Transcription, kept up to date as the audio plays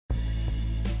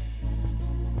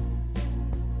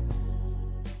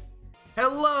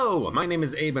Hello, my name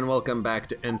is Abe and welcome back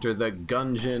to Enter the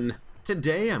Gungeon.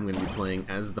 Today I'm going to be playing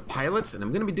as the pilot and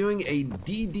I'm going to be doing a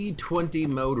DD20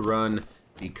 mode run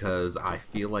because I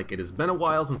feel like it has been a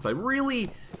while since I really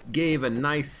gave a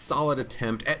nice solid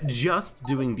attempt at just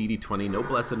doing DD20. No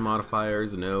blessed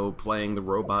modifiers, no playing the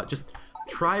robot, just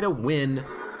try to win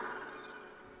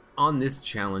on this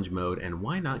challenge mode, and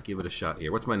why not give it a shot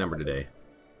here? What's my number today?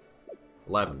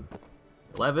 11.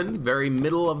 11, very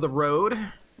middle of the road.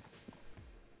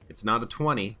 It's not a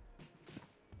 20.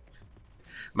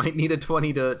 Might need a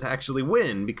 20 to actually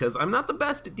win because I'm not the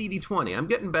best at DD20. I'm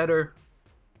getting better,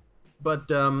 but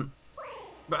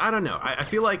I don't know. I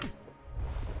feel like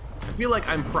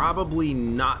I'm probably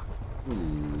not.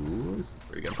 Ooh, this is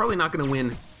pretty good. I'm probably not going to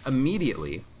win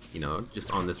immediately, you know, just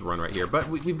on this run right here. But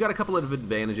we've got a couple of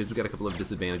advantages. We've got a couple of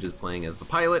disadvantages playing as the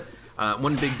pilot.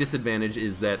 One big disadvantage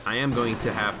is that I am going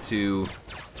to have to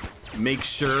make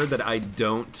sure that I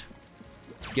don't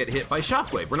get hit by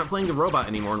Shockwave. We're not playing the robot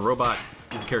anymore, and Robot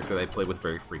is a character that I play with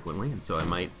very frequently, and so I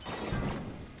might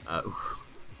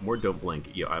more Don't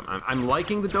Blink. Yo, I'm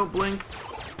liking the Don't Blink.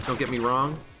 Don't get me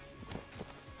wrong.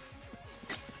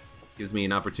 Gives me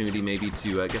an opportunity maybe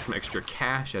to get some extra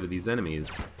cash out of these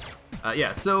enemies.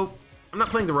 Yeah, so I'm not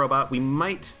playing the robot. We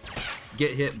might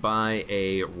get hit by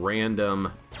a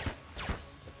random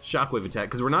Shockwave attack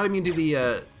because we're not immune to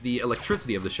the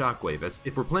electricity of the Shockwave.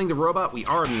 If we're playing the robot, we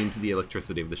are immune to the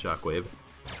electricity of the Shockwave.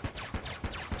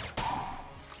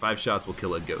 5 shots will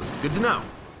kill a ghost. Good to know.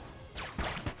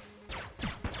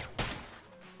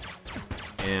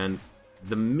 And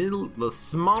the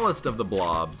smallest of the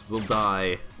blobs will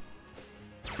die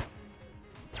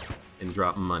and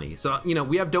drop money. So, you know,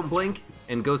 we have Don't Blink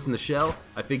and Ghost in the Shell.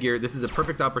 I figure this is a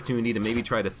perfect opportunity to maybe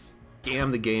try to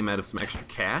scam the game out of some extra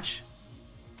cash.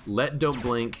 Let Don't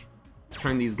Blink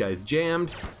turn these guys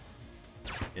jammed,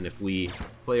 and if we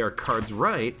play our cards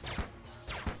right,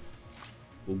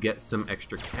 we'll get some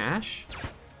extra cash.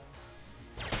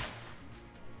 I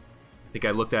think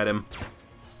I looked at him.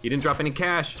 He didn't drop any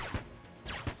cash.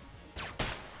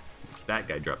 That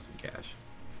guy dropped some cash.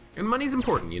 And money's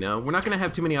important, you know? We're not gonna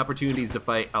have too many opportunities to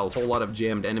fight a whole lot of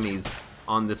jammed enemies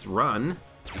on this run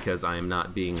because I am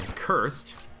not being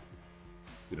cursed.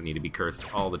 We don't need to be cursed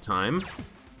all the time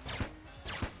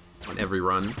on every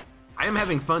run. I am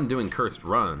having fun doing cursed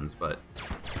runs, but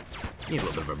I need a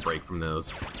little bit of a break from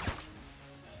those.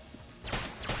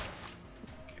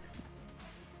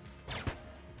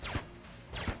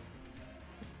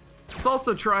 Let's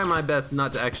also try my best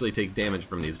not to actually take damage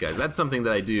from these guys. That's something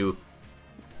that I do.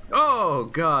 Oh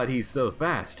god, he's so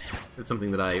fast. That's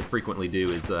something that I frequently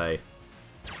do is I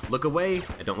look away,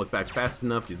 I don't look back fast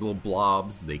enough. These little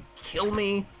blobs, they kill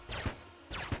me.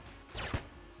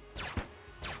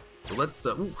 So let's,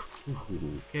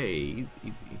 okay, easy.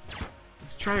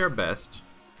 Let's try our best.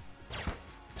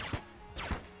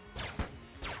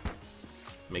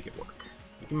 Make it work.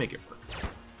 We can make it work.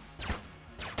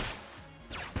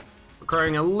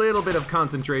 Requiring a little bit of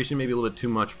concentration, maybe a little bit too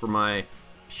much for my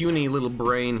puny little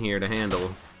brain here to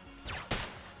handle.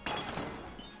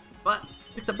 But,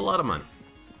 picked up a lot of money.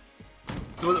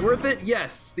 So was it worth it?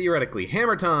 Yes, theoretically.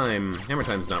 Hammer time! Hammer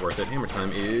time's not worth it. Hammer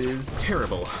time is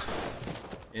terrible.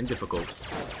 And difficult.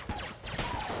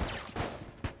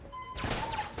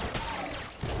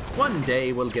 One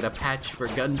day we'll get a patch for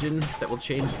Gungeon that will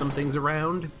change some things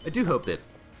around. I do hope that,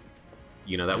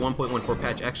 you know, that 1.14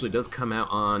 patch actually does come out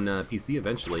on PC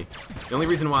eventually. The only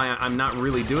reason why I'm not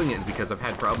really doing it is because I've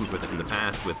had problems with it in the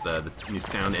past with this new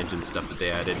sound engine stuff that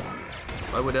they added.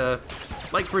 So I would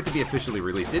like for it to be officially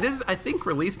released. It is, I think,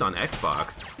 released on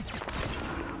Xbox,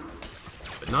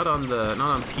 but not on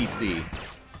PC.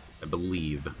 I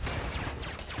believe.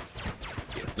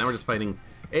 Yes, now we're just fighting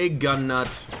a gun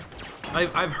nut.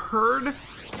 I've heard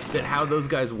that how those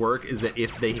guys work is that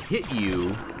if they hit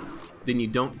you, then you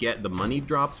don't get the money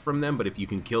drops from them, but if you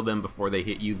can kill them before they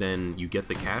hit you, then you get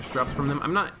the cash drops from them.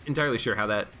 I'm not entirely sure how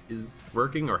that is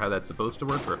working or how that's supposed to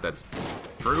work or if that's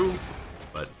true,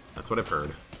 but that's what I've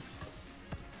heard.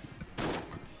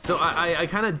 So I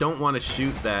kind of don't want to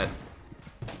shoot that.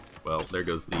 Well, there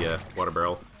goes the water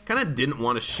barrel. Kind of didn't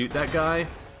want to shoot that guy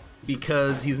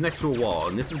because he's next to a wall,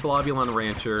 and this is Blobulon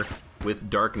Rancher with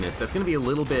darkness. That's going to be a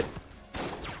little bit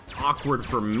awkward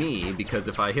for me because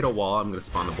if I hit a wall, I'm going to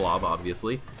spawn a blob,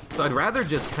 obviously. So I'd rather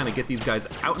just kind of get these guys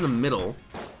out in the middle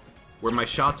where my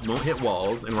shots won't hit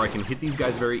walls and where I can hit these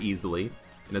guys very easily,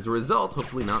 and as a result,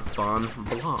 hopefully not spawn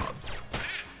blobs.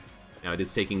 Now, it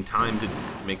is taking time to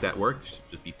make that work. There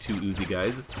should just be 2 Uzi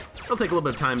guys. It'll take a little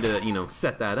bit of time to, you know,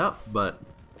 set that up, but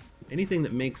anything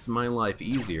that makes my life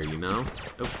easier, you know?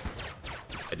 Oh,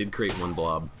 I did create 1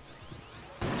 blob.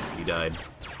 He died.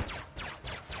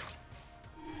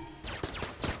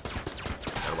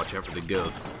 watch out for the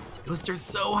ghosts. Ghosts are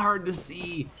so hard to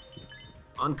see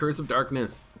on Curse of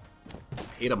Darkness. I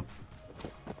hate them.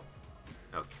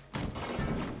 Okay.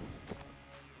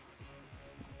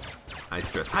 High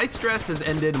stress. High stress has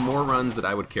ended more runs than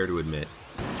I would care to admit.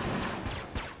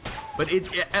 But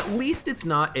at least it's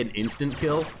not an instant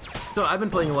kill. So I've been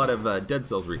playing a lot of Dead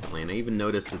Cells recently, and I even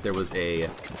noticed that there was a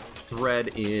thread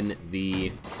in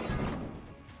the...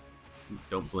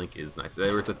 Don't blink is nice.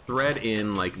 There was a thread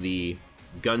in like the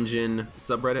Gungeon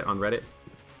subreddit on Reddit,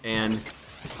 and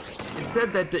it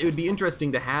said that it would be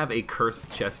interesting to have a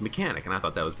cursed chest mechanic, and I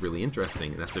thought that was really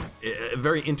interesting. That's a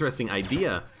very interesting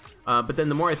idea. But then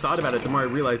the more I thought about it, the more I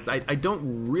realized I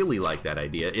don't really like that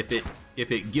idea if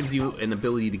it gives you an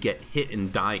ability to get hit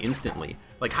and die instantly.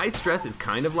 Like high stress is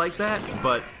kind of like that,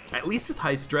 but at least with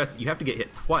high stress you have to get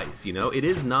hit twice, you know? It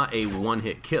is not a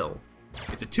one-hit kill.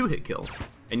 It's a two-hit kill.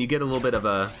 And you get a little bit of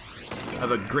a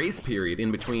grace period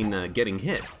in between getting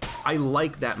hit. I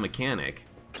like that mechanic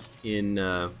in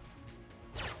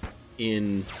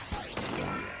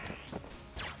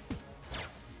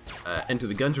Enter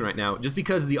the Gungeon right now, just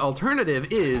because the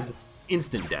alternative is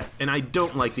instant death, and I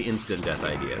don't like the instant death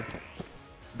idea.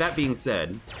 That being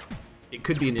said, it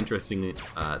could be an interesting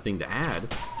thing to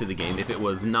add to the game if it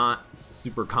was not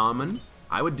super common.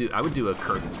 I would do a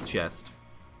cursed chest.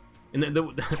 And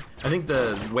I think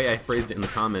the way I phrased it in the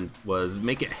comment was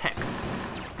make it hexed.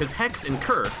 Because hex and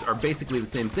curse are basically the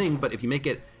same thing, but if you make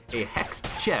it a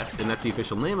hexed chest, and that's the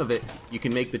official name of it, you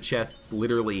can make the chests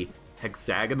literally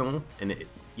hexagonal, and it,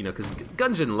 you know, because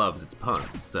Gungeon loves its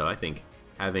puns, so I think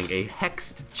having a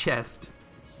hexed chest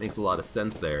makes a lot of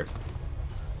sense there.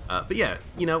 But yeah,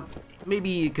 you know,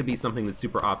 maybe it could be something that's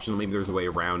super optional, maybe there's a way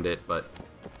around it, but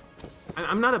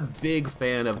I'm not a big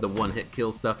fan of the one-hit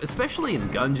kill stuff, especially in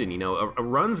Gungeon, you know, a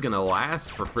run's gonna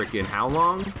last for frickin' how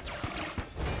long?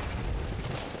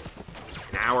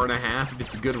 An hour and a half if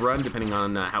it's a good run, depending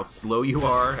on how slow you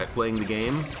are at playing the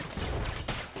game.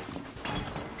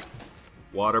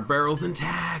 Water barrel's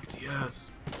intact,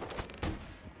 yes.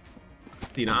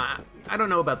 So, you know, I don't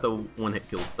know about the one-hit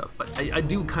kill stuff, but I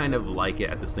do kind of like it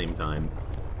at the same time.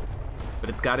 But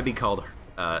it's gotta be called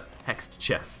hexed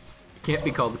chests. Can't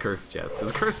be called the cursed chest, because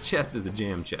a cursed chest is a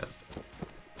jam chest.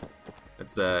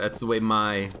 That's the way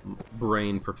my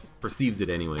brain perceives it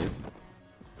anyways.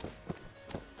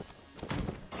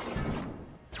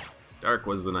 Dark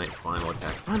was the night. Final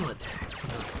attack. Final attack.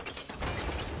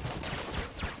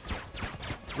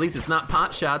 At least it's not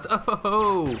pot shots. Oh ho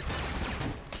ho!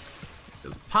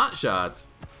 Because pot shots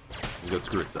can go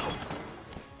screw itself.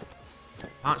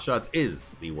 Pot shots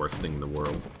is the worst thing in the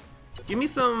world. Give me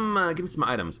some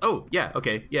items. Oh, yeah,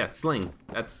 okay, yeah, sling.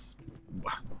 That's,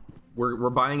 we're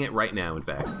buying it right now, in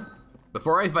fact.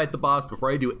 Before I fight the boss,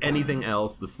 before I do anything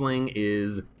else, the sling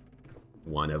is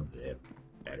one of the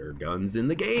better guns in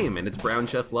the game, and it's brown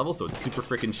chest level, so it's super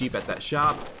freaking cheap at that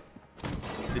shop.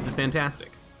 This is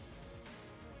fantastic.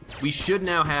 We should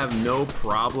now have no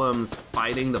problems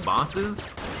fighting the bosses,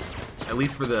 at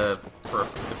least for the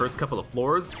first couple of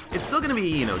floors. It's still gonna be,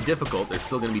 you know, difficult. There's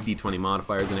still gonna be D20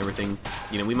 modifiers and everything.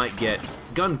 You know, we might get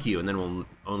gun Q, and then we'll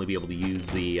only be able to use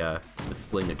the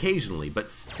sling occasionally, but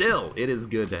still, it is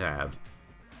good to have.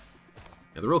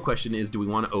 Now the real question is, do we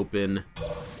want to open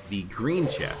the green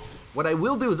chest? What I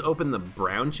will do is open the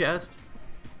brown chest.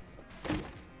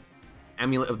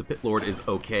 Amulet of the Pit Lord is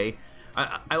okay.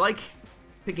 I like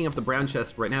picking up the brown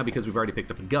chest right now because we've already picked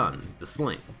up a gun, the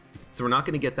sling. So we're not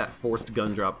going to get that forced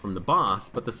gun drop from the boss,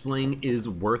 but the sling is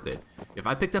worth it. If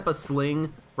I picked up a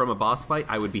sling from a boss fight,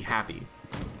 I would be happy.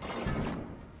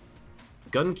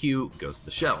 Gun Q goes to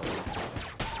the shell.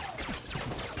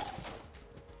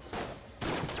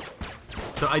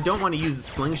 So I don't want to use the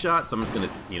slingshot, so I'm just going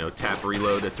to, you know, tap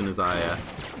reload as soon as I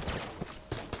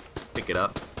pick it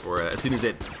up, or as soon as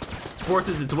it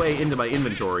forces its way into my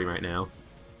inventory right now.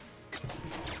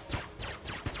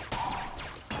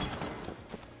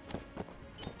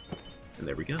 And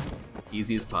there we go.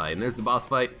 Easy as pie. And there's the boss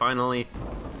fight, finally.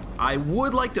 I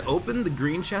would like to open the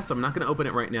green chest. So I'm not going to open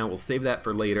it right now. We'll save that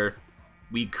for later.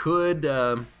 We could...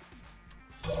 yeah,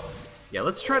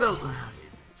 let's try to...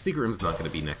 Secret room's not going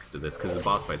to be next to this because the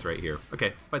boss fight's right here.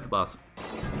 Okay, fight the boss.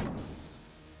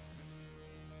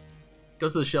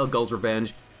 Goes to the Shell, Gull's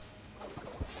Revenge.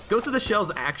 Ghost of the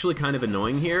Shell's actually kind of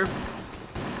annoying here,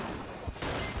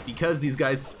 because these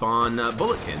guys spawn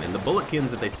Bulletkin, and the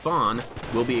Bulletkins that they spawn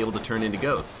will be able to turn into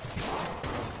ghosts.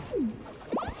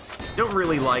 Don't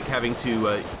really like having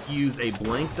to use a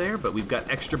blank there, but we've got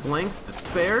extra blanks to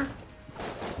spare.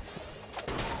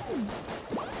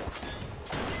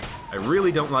 I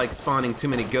really don't like spawning too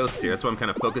many ghosts here, that's why I'm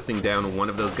kind of focusing down one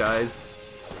of those guys.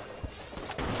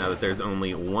 now that there's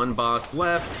only one boss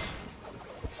left.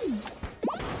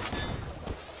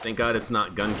 Thank God it's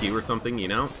not gun key or something, you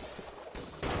know?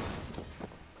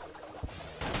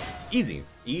 Easy.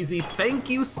 Easy. Thank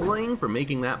you, Sling, for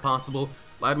making that possible.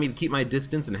 Allowed me to keep my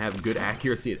distance and have good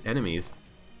accuracy at enemies.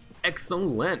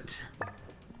 Excellent.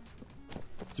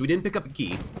 So we didn't pick up a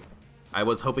key. I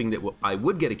was hoping that I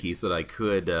would get a key so that I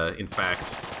could, in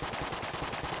fact,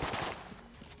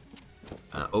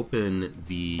 open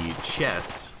the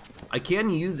chest. I can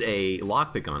use a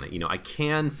lockpick on it, you know, I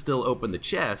can still open the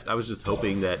chest. I was just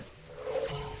hoping that,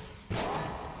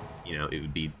 you know, it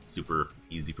would be super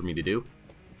easy for me to do,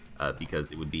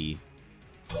 because it would be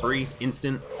free,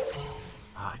 instant.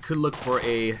 I could look for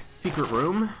a secret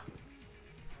room.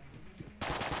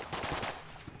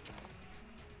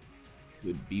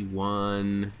 Could be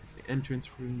one, it's the entrance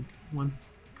room, could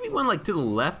be one like to the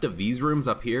left of these rooms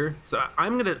up here. So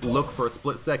I'm gonna look for a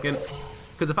split second,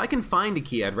 because if I can find a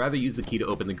key, I'd rather use the key to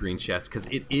open the green chest, because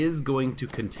it is going to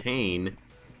contain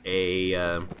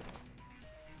a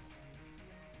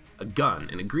gun,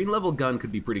 and a green level gun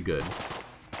could be pretty good.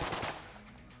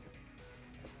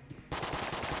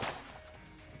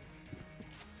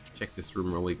 Check this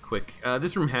room really quick.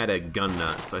 This room had a gun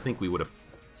nut, so I think we would have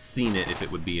seen it if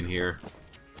it would be in here.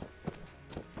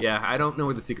 Yeah, I don't know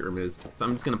where the secret room is, so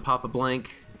I'm just gonna pop a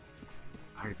blank.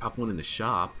 I already popped one in the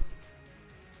shop.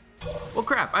 Well,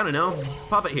 crap, I don't know.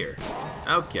 Pop it here.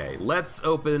 Okay, let's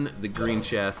open the green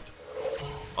chest.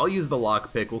 I'll use the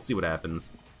lockpick, we'll see what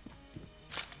happens.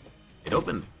 It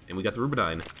opened, and we got the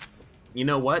rubidyne. You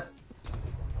know what?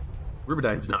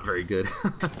 Rubidyne's not very good.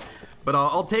 But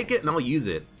I'll take it and I'll use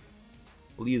it.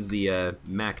 We'll use the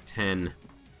MAC-10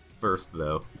 first,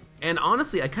 though. And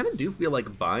honestly, I kind of do feel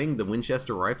like buying the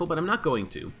Winchester rifle, but I'm not going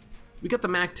to. We got the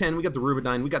MAC-10, we got the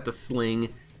rubidyne, we got the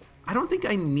sling. I don't think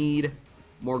I need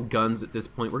more guns at this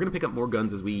point. We're gonna pick up more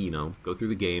guns as we, you know, go through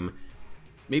the game.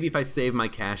 Maybe if I save my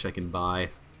cash, I can buy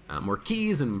more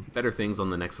keys and better things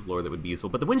on the next floor that would be useful.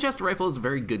 But the Winchester rifle is a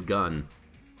very good gun,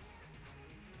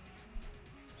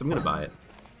 so I'm gonna buy it.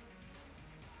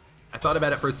 I thought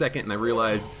about it for a second and I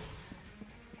realized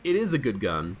it is a good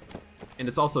gun, and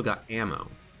it's also got ammo.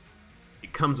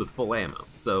 It comes with full ammo,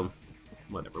 so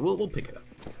whatever, we'll pick it up.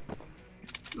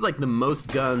 This is like the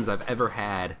most guns I've ever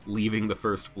had leaving the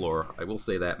first floor, I will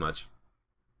say that much.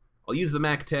 I'll use the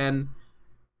MAC-10,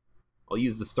 I'll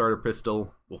use the starter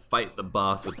pistol, we'll fight the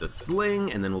boss with the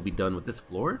sling, and then we'll be done with this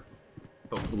floor.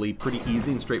 Hopefully pretty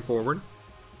easy and straightforward.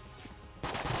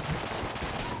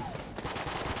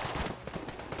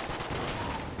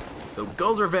 So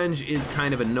Gull's Revenge is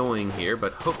kind of annoying here,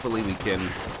 but hopefully we can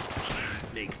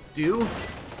make do.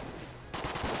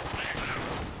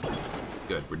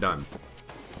 Good, we're done.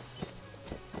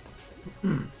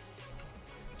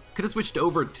 Could have switched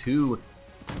over to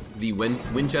the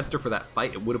Winchester for that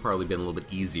fight. It would have probably been a little bit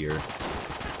easier.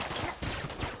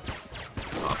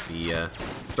 Off the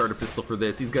starter pistol for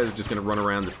this. These guys are just going to run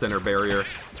around the center barrier.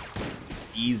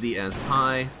 Easy as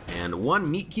pie. And one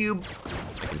meat cube.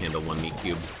 I can handle one meat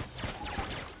cube.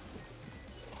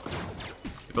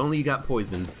 If only you got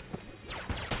poisoned.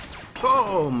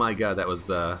 Oh my god, that was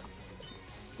a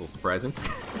little surprising.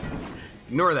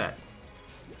 Ignore that.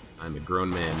 I'm a grown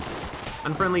man.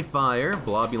 Unfriendly fire,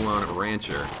 Blobulon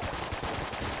Rancher.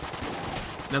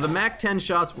 Now the MAC-10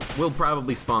 shots will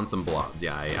probably spawn some blobs.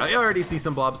 Yeah, I already see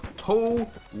some blobs.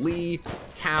 Holy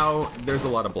cow, there's a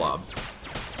lot of blobs.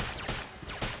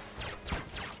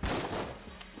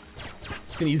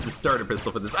 Just gonna use the starter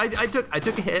pistol for this. I took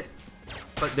a hit,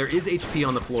 but there is HP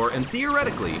on the floor, and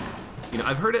theoretically, you know,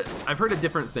 I've heard of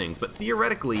different things, but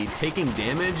theoretically, taking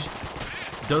damage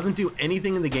doesn't do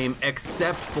anything in the game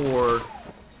except for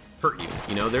hurt you.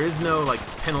 You know, there is no like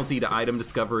penalty to item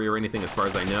discovery or anything as far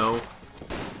as I know.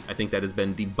 I think that has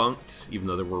been debunked, even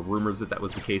though there were rumors that that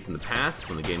was the case in the past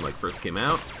when the game like first came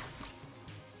out.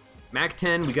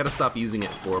 MAC-10, we gotta stop using it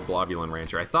for Blobulon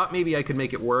Rancher. I thought maybe I could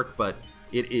make it work, but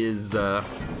it is,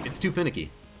 it's too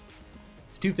finicky.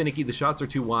 It's too finicky, the shots are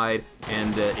too wide,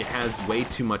 and it has way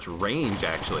too much range,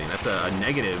 actually, and that's a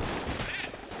negative.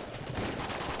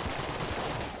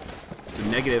 It's a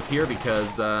negative here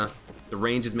because the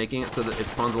range is making it so that it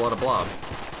spawns a lot of blobs.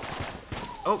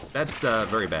 Oh, that's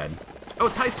very bad. Oh,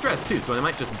 it's high stress too, so I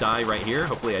might just die right here.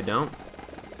 Hopefully I don't.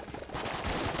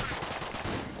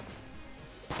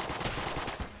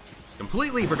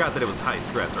 Completely forgot that it was high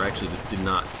stress, or actually just did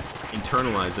not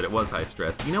internalize that it was high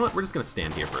stress. You know what? We're just gonna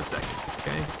stand here for a second,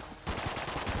 okay?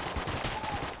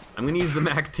 I'm gonna use the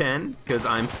MAC-10 because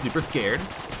I'm super scared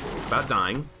about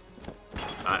dying.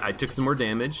 I took some more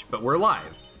damage, but we're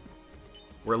alive.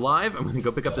 We're alive. I'm gonna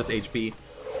go pick up this HP.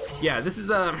 Yeah, this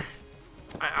is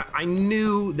I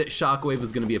knew that Shockwave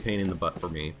was going to be a pain in the butt for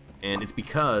me, and it's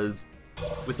because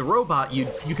with the robot, you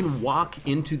can walk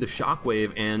into the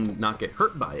Shockwave and not get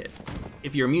hurt by it.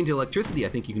 If you're immune to electricity, I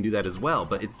think you can do that as well,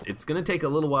 but it's going to take a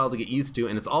little while to get used to,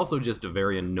 and it's also just a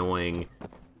very annoying,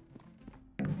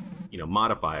 you know,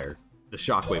 modifier, the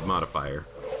Shockwave modifier.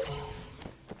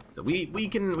 So we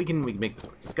can make this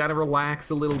work. Just gotta relax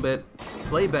a little bit,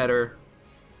 play better,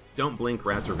 don't blink,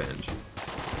 Rat's Revenge.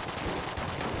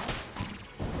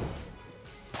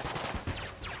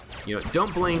 You know,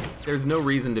 don't blink. There's no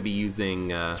reason to be using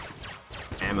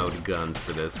ammoed guns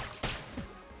for this.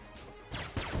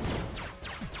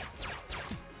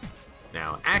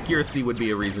 Now, accuracy would be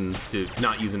a reason to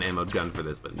not use an ammoed gun for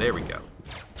this, but there we go.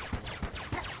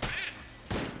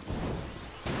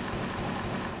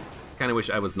 Kinda wish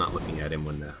I was not looking at him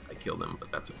when I killed him,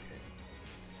 but that's okay.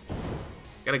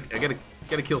 I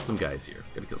gotta kill some guys here.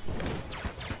 Gotta kill some guys.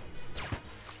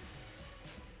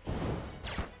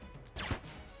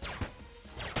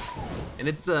 And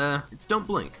it's don't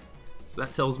blink. So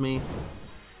that tells me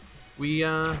we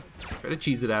try to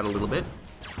cheese it out a little bit.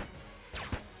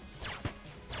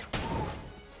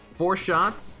 4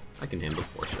 shots. I can handle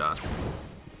 4 shots.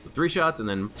 So 3 shots and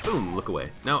then boom, look away.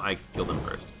 No, I killed him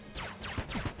first.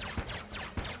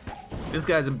 This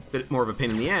guy's a bit more of a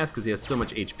pain in the ass because he has so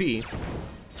much HP.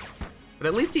 But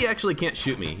at least he actually can't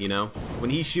shoot me, you know? When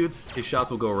he shoots, his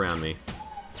shots will go around me.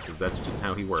 Because that's just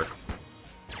how he works.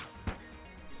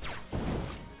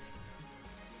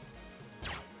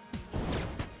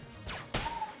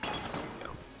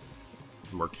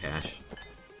 More cash.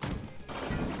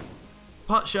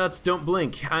 Pot shots don't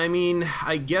blink. I mean,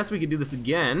 I guess we could do this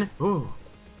again. Ooh.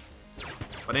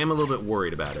 But I am a little bit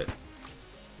worried about it.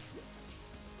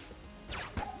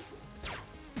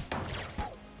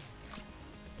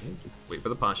 Okay, just wait for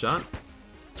the pot shot.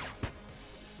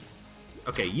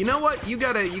 Okay, you know what? You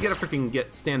gotta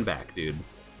freaking stand back, dude.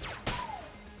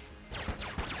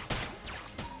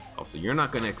 Also, you're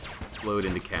not gonna explode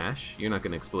into cash. You're not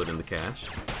gonna explode into cash.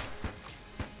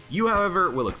 You, however,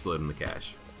 will explode in the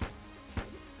cache.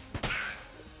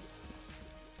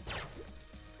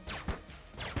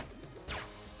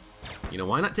 You know,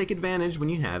 why not take advantage when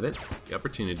you have it? The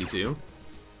opportunity to.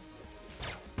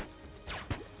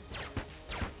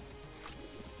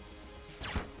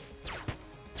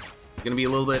 It's gonna be a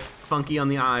little bit funky on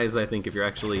the eyes, I think, if you're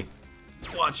actually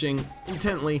watching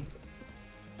intently.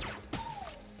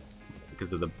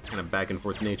 Because of the kind of back and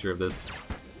forth nature of this.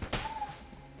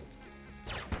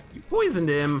 Poisoned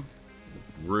him.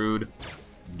 Rude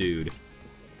dude.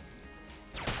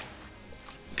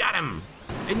 Got him!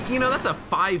 And you know, that's a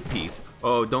 5-piece.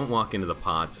 Oh, don't walk into the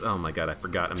pots. Oh my god, I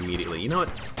forgot immediately. You know what?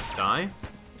 Die.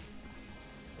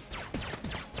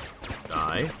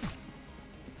 Die.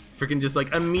 Freaking just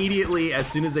like immediately,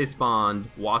 as soon as they spawned,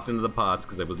 walked into the pots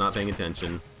because I was not paying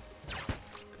attention.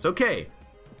 It's okay.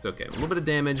 It's okay. A little bit of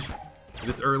damage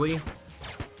this early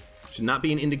should not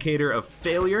be an indicator of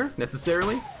failure,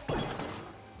 necessarily.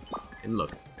 And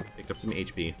look, picked up some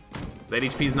HP. That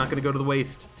HP is not going to go to the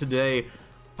waste today.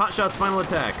 Potshot's final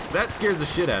attack. That scares the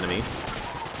shit out of me.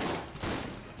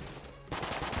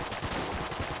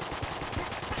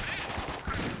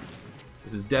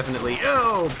 This is definitely...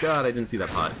 Oh, God, I didn't see that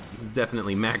pot. This is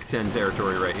definitely Mac 10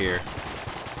 territory right here.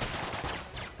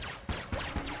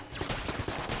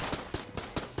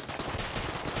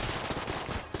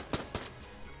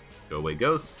 Go away,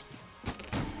 ghost.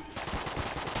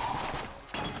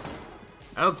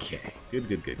 Okay, good.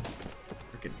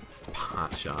 Freaking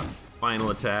pot shots.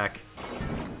 Final attack.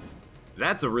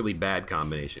 That's a really bad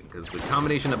combination, because the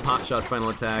combination of pot shots, final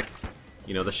attack,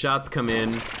 you know, the shots come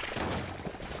in.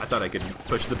 I thought I could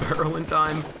push the barrel in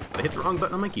time, but I hit the wrong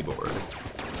button on my keyboard.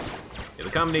 Yeah, the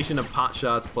combination of pot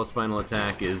shots plus final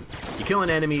attack is you kill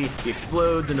an enemy, he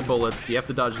explodes into bullets, you have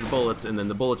to dodge the bullets, and then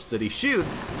the bullets that he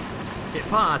shoots hit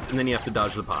pots, and then you have to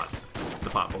dodge the pots. The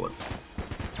pot bullets.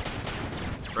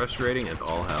 Frustrating as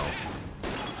all hell.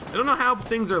 I don't know how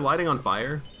things are lighting on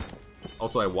fire.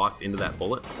 Also, I walked into that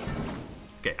bullet.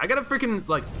 Okay, I gotta freaking,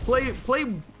 like, play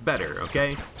better,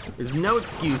 okay? There's no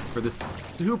excuse for this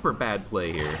super bad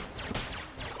play here.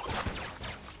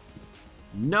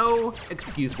 No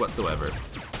excuse whatsoever.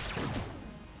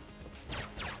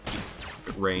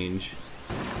 Range.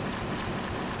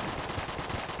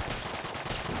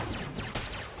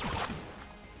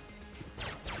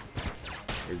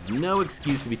 There's no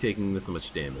excuse to be taking this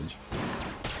much damage.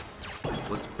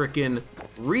 Let's frickin'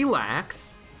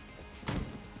 relax.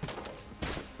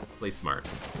 Play smart.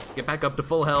 Get back up to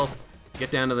full health.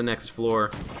 Get down to the next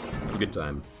floor. Have a good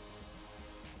time.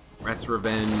 Rat's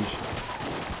Revenge.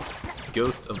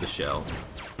 Ghost of the Shell.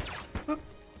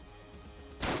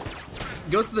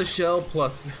 Ghost of the Shell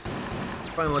plus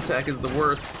final attack is the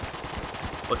worst.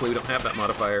 Luckily we don't have that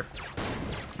modifier.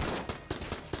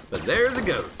 But there's a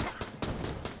ghost.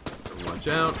 So watch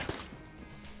out.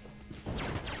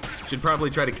 Should probably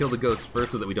try to kill the ghost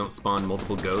first so that we don't spawn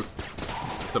multiple ghosts.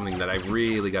 It's something that I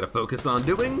really gotta focus on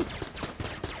doing.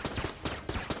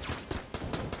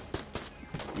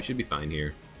 We should be fine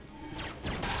here.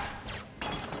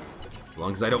 As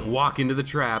long as I don't walk into the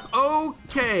trap.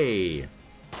 Okay!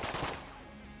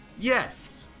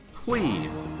 Yes,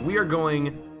 please. We are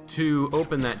going to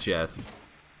open that chest.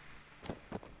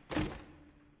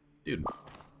 Dude,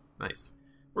 nice.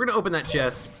 We're gonna open that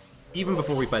chest even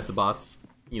before we fight the boss.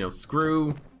 You know,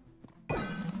 screw,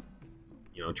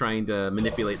 you know, trying to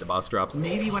manipulate the boss drops.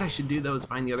 Maybe what I should do though is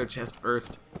find the other chest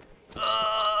first.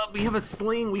 We have a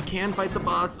sling, we can fight the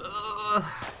boss. I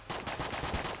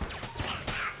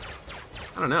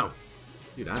don't know.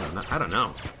 Dude, I don't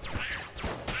know.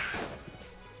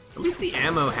 At least the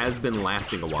ammo has been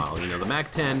lasting a while. You know, the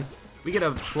MAC-10, we get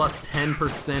a plus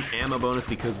 10% ammo bonus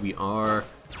because we are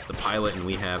the pilot and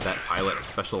we have that pilot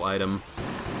special item.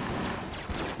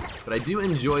 But I do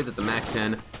enjoy that the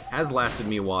MAC-10 has lasted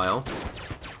me a while.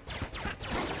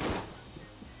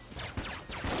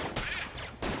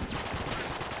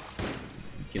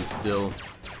 You can still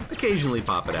occasionally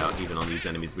pop it out, even on these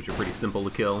enemies, which are pretty simple to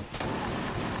kill.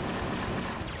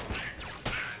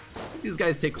 These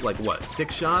guys take, like, what,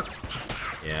 6 shots?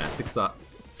 Yeah, 6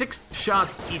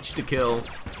 shots each to kill.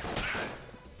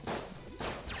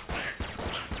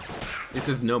 At least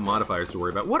there's no modifiers to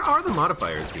worry about. What are the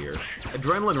modifiers here?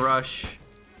 Adrenaline Rush,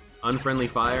 Unfriendly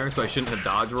Fire, so I shouldn't have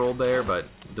dodge rolled there, but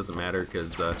it doesn't matter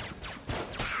because we're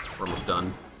almost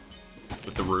done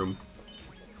with the room.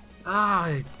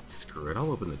 Screw it,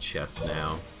 I'll open the chest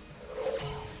now.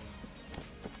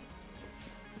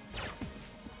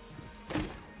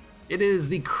 It is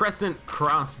the Crescent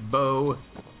Crossbow,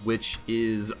 which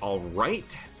is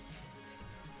alright.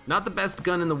 Not the best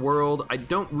gun in the world. I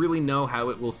don't really know how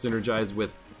it will synergize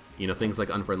with, you know, things like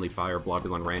Unfriendly Fire,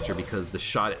 Blobulon Rancher, because the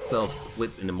shot itself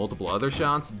splits into multiple other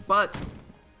shots, but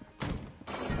it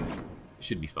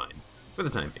should be fine for the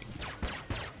time being.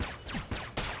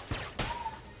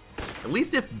 At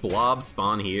least if blobs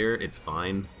spawn here, it's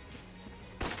fine.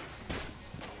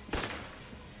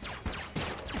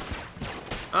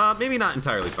 Maybe not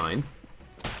entirely fine.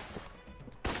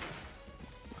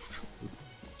 Let's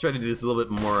try to do this a little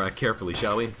bit more carefully,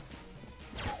 shall we?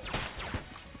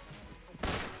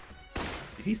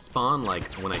 Did he spawn,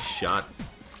 like, when I shot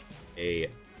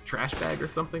a trash bag or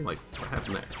something? Like, what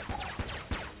happened there?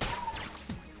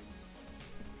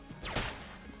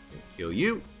 Kill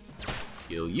you.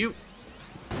 Kill you.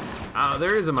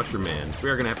 There is a Mushroom Man, so we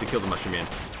are gonna have to kill the Mushroom Man.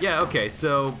 Yeah, okay,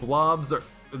 so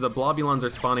the Blobulons are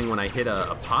spawning when I hit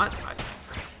a pot?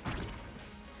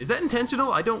 Is that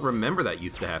intentional? I don't remember that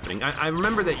used to happening. I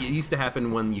remember that it used to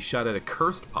happen when you shot at a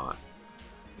cursed pot,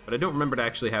 but I don't remember it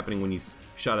actually happening when you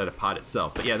shot at a pot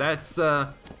itself. But yeah, that's,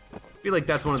 I feel like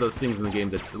that's one of those things in the game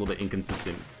that's a little bit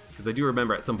inconsistent, because I do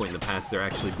remember at some point in the past there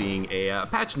actually being a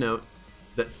patch note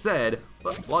that said,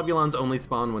 Blobulons only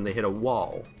spawn when they hit a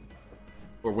wall,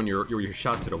 or when your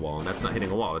shots hit a wall, and that's not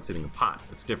hitting a wall, that's hitting a pot.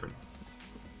 That's different.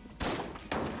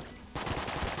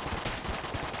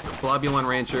 Blobulon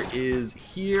Rancher is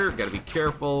here, gotta be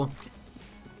careful.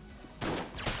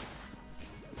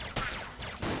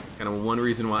 Kind of one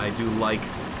reason why I do like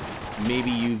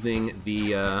maybe using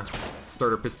the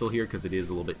starter pistol here, because it is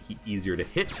a little bit easier to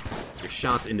hit your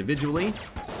shots individually.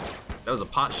 That was a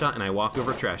pot shot and I walked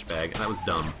over a trash bag, and that was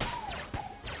dumb.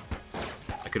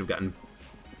 I could have gotten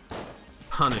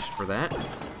punished for that.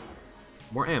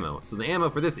 More ammo. So the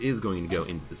ammo for this is going to go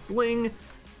into the sling.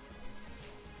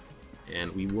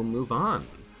 And we will move on.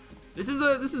 This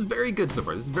is very good so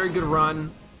far. This is a very good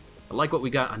run. I like what we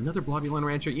got. Another Blobulon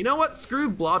Rancher. You know what?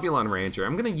 Screw Blobulon Rancher.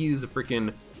 I'm gonna use a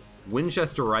freaking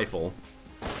Winchester rifle.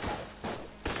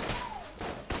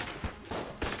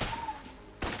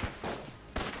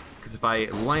 Because if I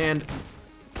land,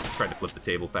 tried to flip the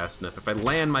table fast enough. If I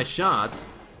land my shots,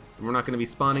 then we're not gonna be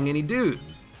spawning any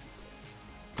dudes.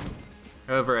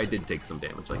 However, I did take some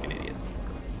damage like an idiot. So let's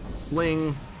go.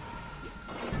 Sling.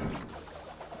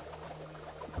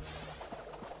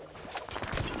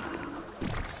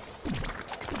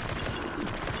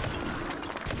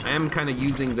 I am kind of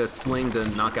using the sling to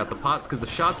knock out the pots because the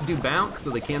shots do bounce, so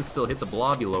they can still hit the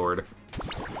Blobulord.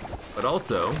 But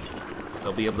also,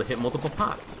 they'll be able to hit multiple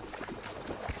pots.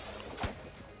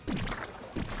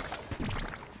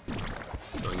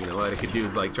 So you know what I could do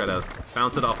is like try to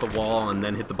bounce it off the wall and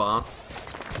then hit the boss.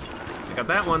 I got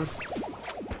that one.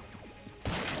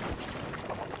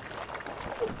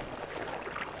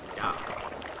 Yeah.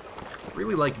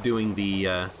 really like doing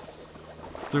the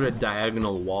sort of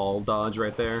diagonal wall dodge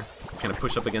right there. Kind of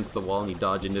push up against the wall and you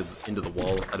dodge into the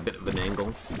wall at a bit of an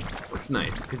angle. Looks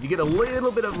nice, because you get a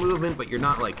little bit of movement, but you're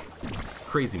not like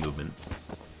crazy movement.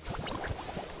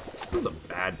 This was a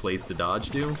bad place to dodge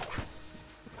to.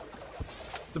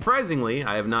 Surprisingly,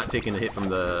 I have not taken a hit from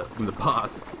the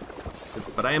boss,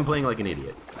 but I am playing like an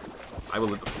idiot. I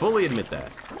will fully admit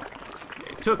that.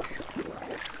 Okay, it took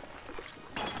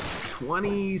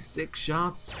 26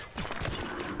 shots.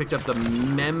 Picked up the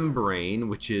membrane,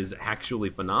 which is actually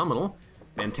phenomenal.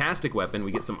 Fantastic weapon.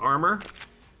 We get some armor.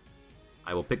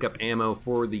 I will pick up ammo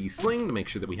for the sling to make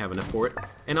sure that we have enough for it.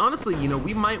 And honestly, you know,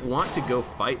 we might want to go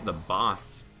fight the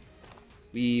boss.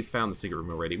 We found the secret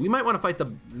room already. We might want to fight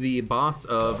the boss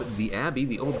of the Abbey,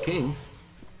 the Old King,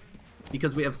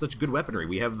 because we have such good weaponry.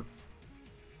 We have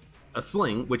a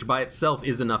sling, which by itself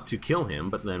is enough to kill him,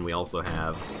 but then we also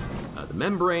have the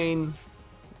membrane,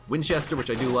 Winchester,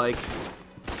 which I do like.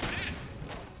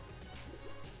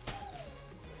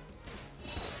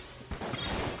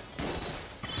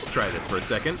 Try this for a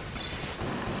second.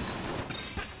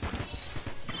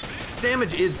 This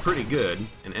damage is pretty good,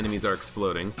 and enemies are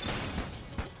exploding,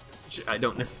 which I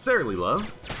don't necessarily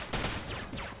love.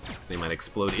 They might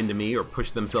explode into me or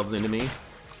push themselves into me.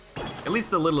 At least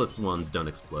the littlest ones don't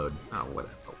explode. Oh,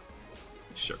 whatever. Oh,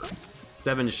 sure.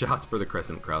 7 shots for the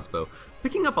crescent crossbow,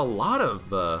 picking up a lot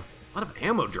of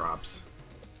ammo drops,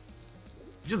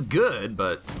 which is good,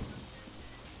 but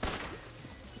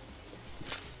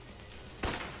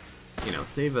you know,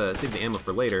 save the ammo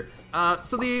for later.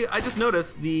 So I just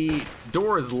noticed the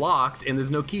door is locked and there's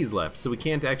no keys left, so we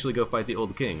can't actually go fight the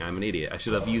Old King. I'm an idiot. I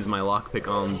should have used my lockpick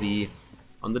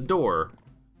on the door.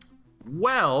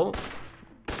 Well,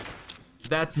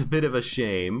 that's a bit of a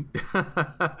shame.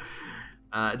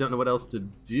 I don't know what else to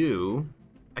do.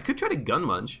 I could try to gun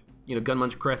munch. You know, gun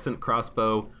munch, crescent,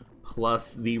 crossbow,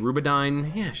 plus the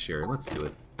Rubidyne. Yeah, sure, let's do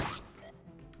it.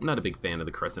 I'm not a big fan of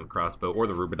the crescent crossbow or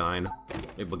the Rubidyne.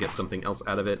 Maybe we'll get something else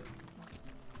out of it.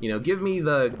 You know, give me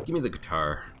the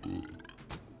guitar.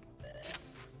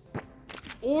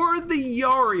 Or the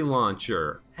Yari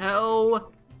launcher.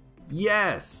 Hell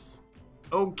yes.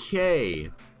 Okay.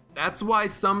 That's why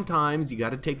sometimes you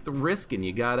gotta take the risk and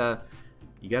you gotta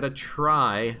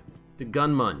try to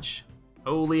gun munch.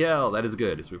 Holy hell, that is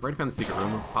good. So we've already found the secret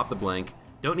room. Pop the blank.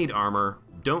 Don't need armor.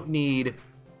 Don't need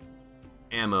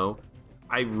ammo.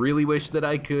 I really wish that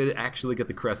I could actually get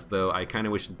the crest, though. I kind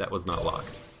of wish that was not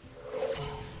locked.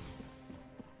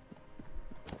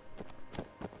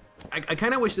 I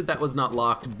kind of wish that was not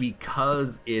locked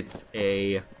because it's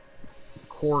a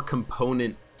core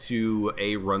component to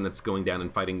a run that's going down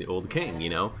and fighting the Old King, you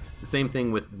know? The same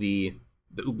thing with the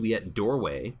oubliette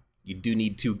doorway. You do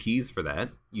need 2 keys for that.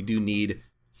 You do need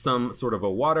some sort of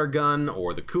a water gun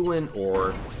or the coolant,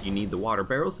 or you need the water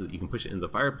barrel so that you can push it into the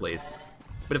fireplace.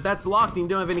 But if that's locked and you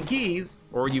don't have any keys,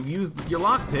 or you've used your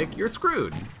lockpick, you're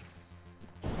screwed.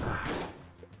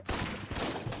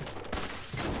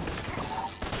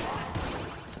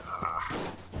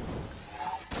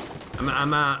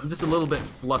 I'm just a little bit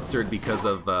flustered because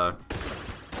of the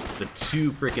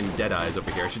 2 freaking Deadeyes over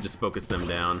here. I should just focus them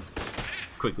down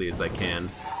as quickly as I can.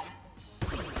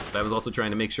 But I was also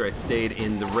trying to make sure I stayed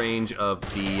in the range of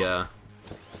the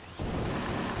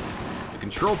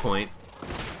control point.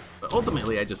 But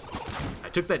ultimately, I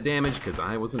took that damage because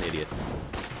I was an idiot.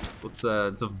 Let's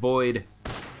avoid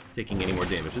taking any more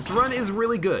damage. This run is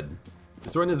really good.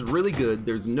 This run is really good.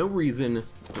 There's no reason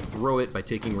to throw it by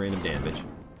taking random damage.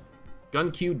 Gun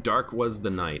Q, dark was the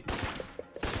night.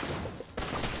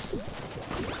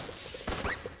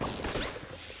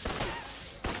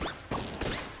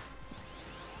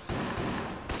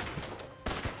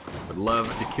 Would love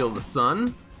to kill the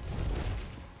sun.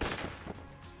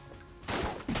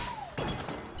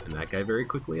 And that guy very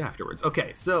quickly afterwards.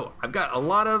 Okay, so I've got a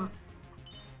lot of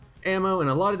ammo and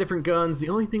a lot of different guns. The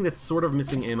only thing that's sort of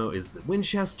missing ammo is the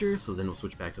Winchester, so then we'll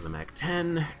switch back to the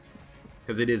MAC-10.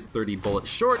 Because it is 30 bullets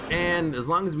short, and as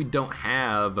long as we don't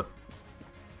have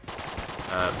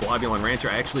Globulon Rancher,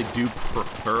 I actually do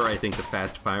prefer, I think, the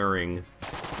fast-firing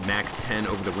MAC-10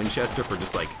 over the Winchester for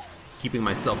just, like, keeping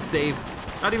myself safe.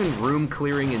 Not even room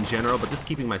clearing in general, but just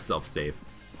keeping myself safe.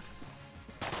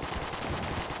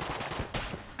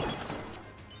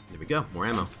 There we go, more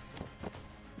ammo.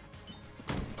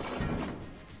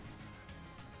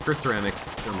 For ceramics,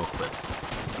 thermal clips.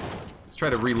 Just try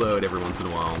to reload every once in a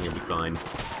while and you'll be fine.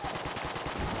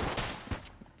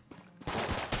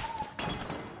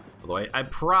 Although I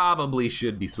probably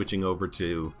should be switching over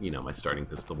to, you know, my starting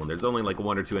pistol when there's only like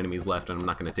 1 or 2 enemies left and I'm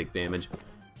not going to take damage.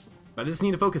 But I just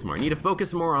need to focus more. I need to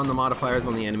focus more on the modifiers,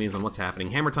 on the enemies, on what's happening.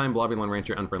 Hammer time, Blobulon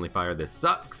Rancher, Unfriendly Fire. This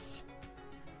sucks.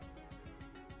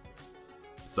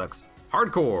 Sucks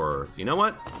hardcore. So you know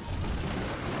what?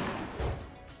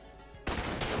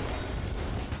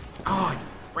 Oh, I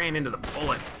ran into the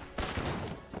bullet.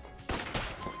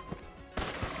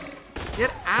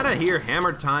 Get out of here,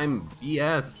 Hammer Time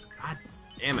BS. God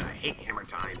damn it, I hate Hammer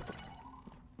Time.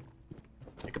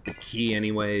 Pick up the key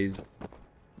anyways.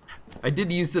 I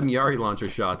did use some Yari launcher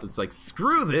shots. It's like,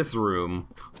 screw this room.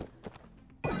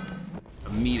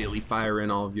 Immediately fire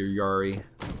in all of your Yari.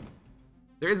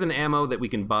 There is an ammo that we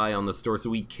can buy on the store, so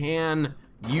we can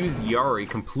use Yari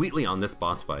completely on this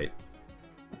boss fight.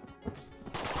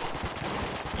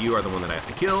 You are the one that I have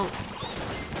to kill.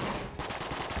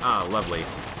 Ah, lovely.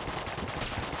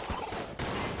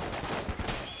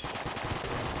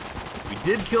 We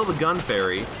did kill the gun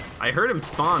fairy. I heard him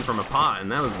spawn from a pot,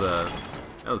 and that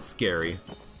was scary.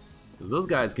 Because those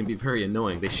guys can be very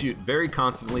annoying. They shoot very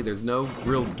constantly. There's no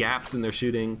real gaps in their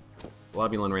shooting.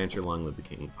 Blobulon Rancher, long live the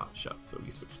king, pot shot. So we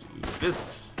switch to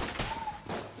this.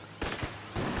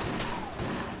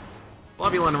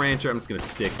 Blobulon Rancher, I'm just gonna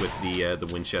stick with the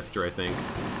Winchester, I think.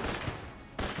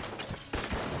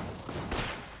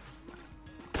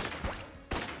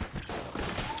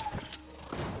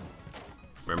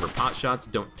 Remember, pot shots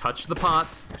don't touch the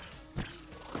pots.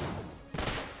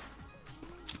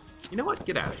 You know what?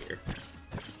 Get out of here.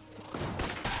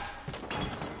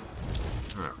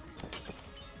 Alright.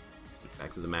 Switch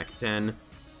back to the Mac 10.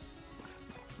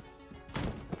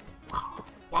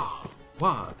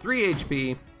 Wow, 3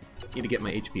 HP. Need to get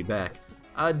my HP back.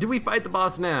 Do we fight the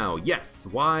boss now? Yes.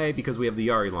 Why? Because we have the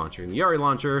Yari launcher. And the Yari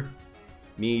launcher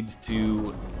needs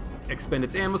to expend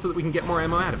its ammo so that we can get more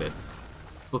ammo out of it.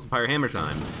 It's supposed to fire Hammer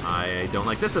Time. I don't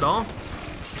like this at all.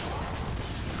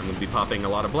 I'm going to be popping a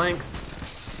lot of blanks.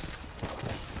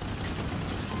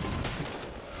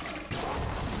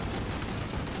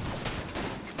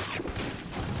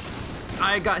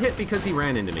 I got hit because he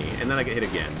ran into me, and then I get hit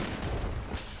again.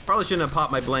 Probably shouldn't have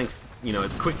popped my blanks, you know,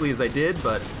 as quickly as I did,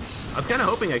 but I was kind of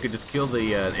hoping I could just kill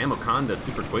the Amoconda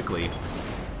super quickly.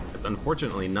 That's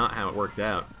unfortunately not how it worked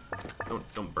out.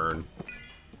 Don't burn.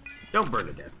 Don't burn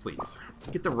to death, please.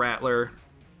 Get the Rattler.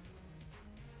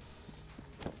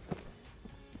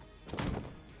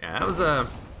 Yeah, that was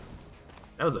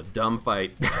a dumb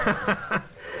fight.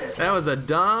 That was a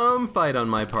dumb fight on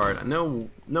my part. No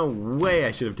way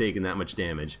I should have taken that much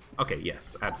damage. Okay,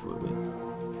 yes, absolutely.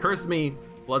 Curse me,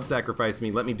 blood sacrifice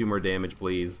me, let me do more damage,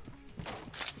 please.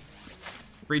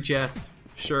 Free chest,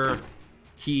 sure.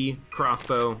 Key,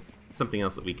 crossbow, something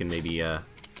else that we can maybe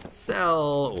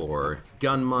sell, or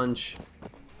gun munch.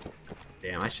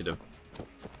 Damn, I should have.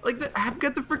 I've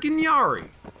got the freaking Yari.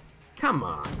 Come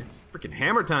on, it's freaking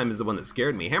Hammer Time is the one that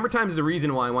scared me. Hammer Time is the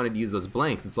reason why I wanted to use those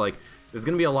blanks. It's like, there's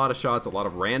gonna be a lot of shots, a lot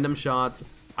of random shots.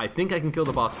 I think I can kill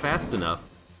the boss fast enough,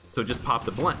 so just pop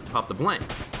the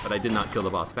blanks. But I did not kill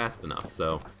the boss fast enough,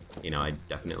 so, you know, I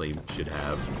definitely should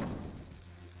have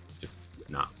just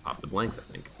not popped the blanks, I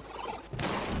think.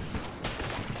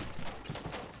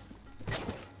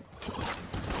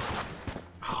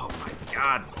 Oh my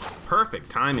god,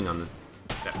 perfect timing on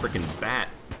that freaking bat.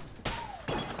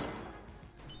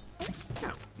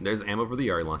 There's ammo for the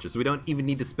Yari launcher, so we don't even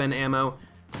need to spend ammo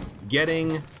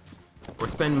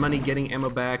spend money getting ammo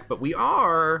back, but we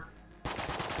are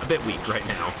a bit weak right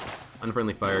now.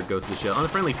 Unfriendly Fire goes to the shell.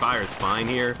 Unfriendly Fire is fine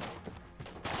here.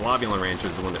 Blobulon Rancher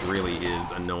is the one that really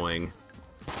is annoying.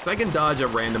 So I can dodge a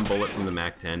random bullet from the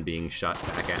Mac 10 being shot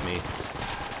back at me.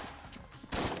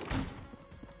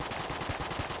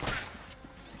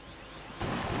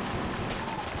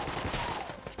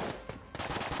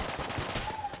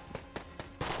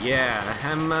 Yeah,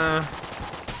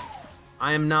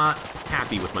 I am not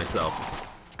happy with myself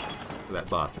for that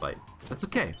boss fight. That's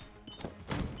okay.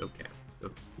 Okay.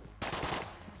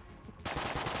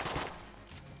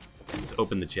 Just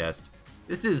open the chest.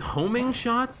 This is homing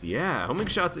shots? Yeah, homing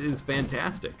shots is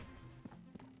fantastic.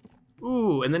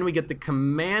 Ooh, and then we get the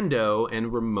commando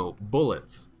and remote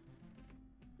bullets.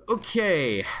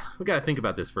 Okay, we gotta think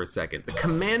about this for a second. The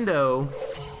commando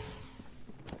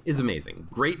is amazing.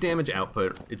 Great damage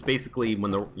output. It's basically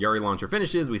when the Yari launcher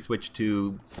finishes, we switch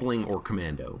to sling or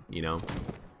commando, you know?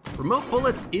 Remote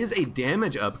bullets is a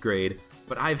damage upgrade,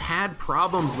 but I've had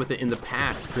problems with it in the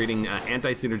past, creating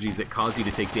anti-synergies that cause you to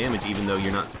take damage even though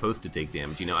you're not supposed to take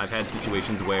damage. You know, I've had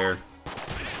situations where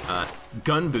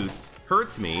gun boots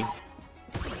hurts me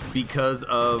because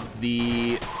of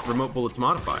the remote bullets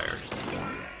modifier.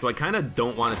 So I kind of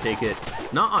don't want to take it,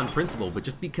 not on principle, but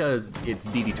just because it's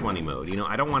DD20 mode. You know,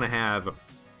 I don't want to have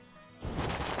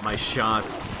my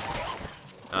shots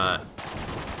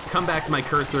come back to my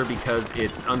cursor because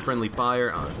it's unfriendly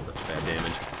fire. Oh, that's such bad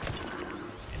damage.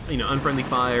 You know, unfriendly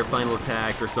fire, final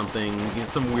attack or something, you know,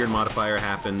 some weird modifier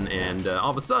happen, and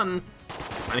all of a sudden,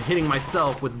 I'm hitting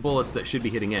myself with bullets that should be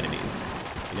hitting enemies.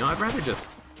 You know, I'd rather just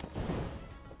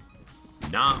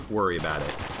not worry about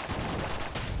it.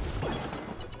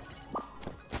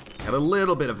 Got a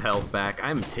little bit of health back.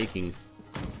 I'm taking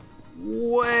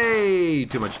way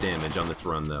too much damage on this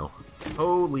run, though.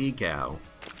 Holy cow.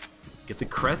 Get the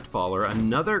Crestfaller,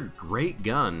 another great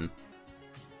gun.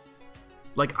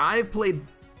 Like, I've played,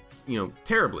 you know,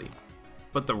 terribly,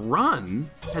 but the run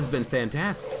has been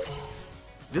fantastic.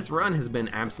 This run has been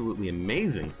absolutely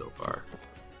amazing so far.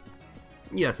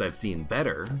 Yes, I've seen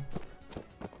better.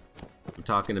 I'm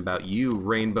talking about you,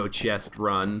 Rainbow Chest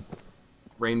run.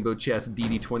 Rainbow Chest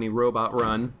DD20 robot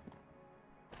run.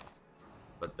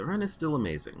 But the run is still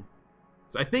amazing.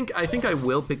 So I think I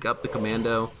will pick up the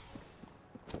Commando.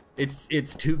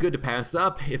 It's too good to pass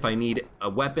up. If I need a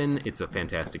weapon, it's a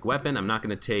fantastic weapon. I'm not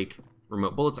gonna take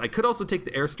remote bullets. I could also take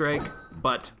the airstrike,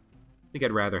 but I think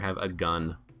I'd rather have a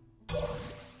gun.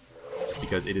 Just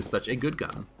because it is such a good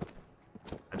gun.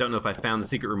 I don't know if I found the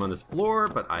secret room on this floor,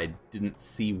 but I didn't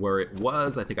see where it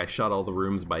was. I think I shot all the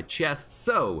rooms by chests,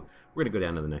 so we're gonna go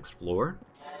down to the next floor.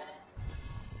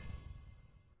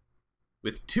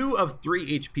 With 2 of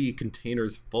 3 HP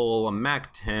containers full, a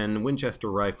MAC-10,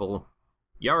 Winchester rifle,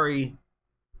 Yari,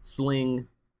 Sling,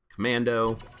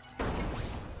 Commando,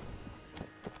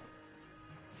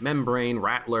 Membrane,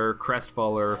 Rattler,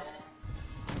 Crestfaller,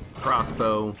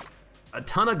 Crossbow, a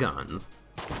ton of guns.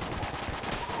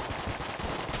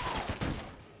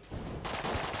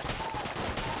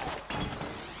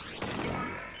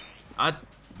 A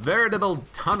veritable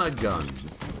ton of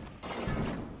guns.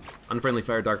 Unfriendly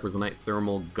Fire, Dark Resonite,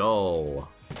 Thermal Gull.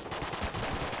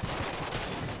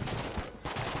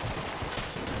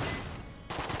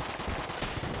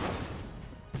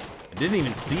 I didn't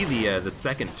even see the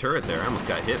second turret there. I almost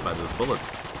got hit by those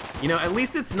bullets. You know, at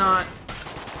least it's not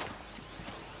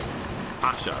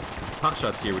pot shots. Pot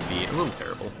shots here would be a little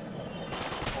terrible.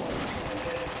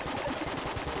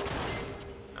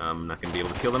 I'm not gonna be able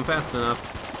to kill them fast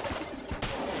enough.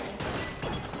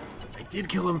 I did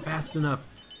kill them fast enough.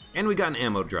 And we got an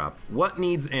ammo drop. What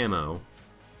needs ammo?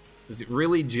 Is it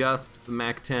really just the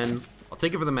MAC-10? I'll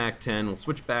take it for the MAC-10. We'll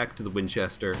switch back to the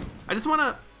Winchester. I just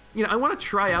wanna, you know, I wanna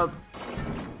try out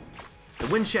the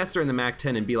Winchester and the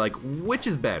MAC-10 and be like, which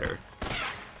is better?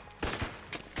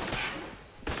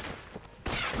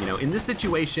 You know, in this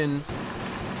situation,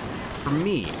 for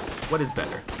me, what is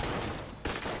better?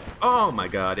 Oh my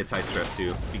god, it's high stress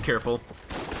too. So be careful.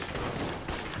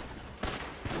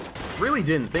 Really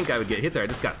didn't think I would get hit there. I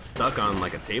just got stuck on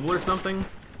like a table or something.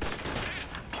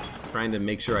 Trying to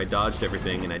make sure I dodged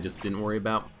everything and I just didn't worry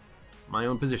about my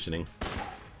own positioning.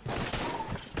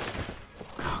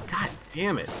 Oh, god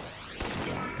damn it.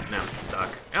 Now I'm stuck.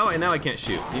 Oh, and now I can't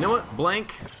shoot. So you know what?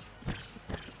 Blank.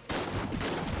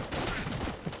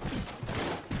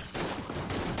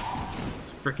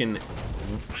 Just frickin'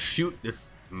 shoot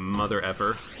this mother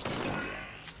effer.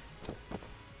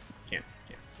 Can't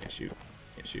shoot.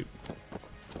 Can't shoot.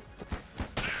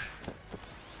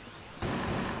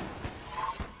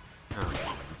 Oh,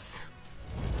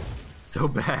 so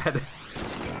bad.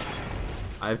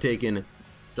 I've taken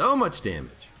so much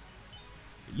damage.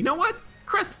 You know what?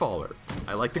 Crestfaller.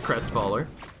 I like the Crestfaller.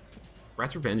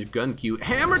 Rat's Revenge, Gun Q,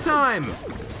 Hammer Time!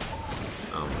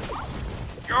 Oh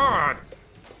my god!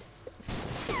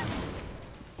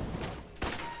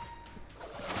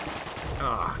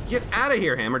 Ah, get out of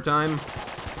here, Hammer Time!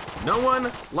 No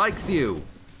one likes you.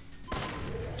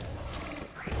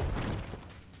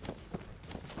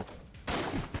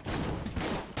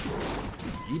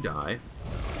 You die.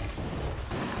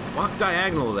 Walk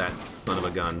diagonal to that son of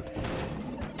a gun.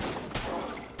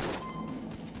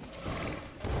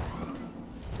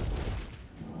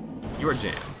 You are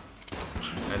jammed.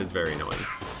 That is very annoying.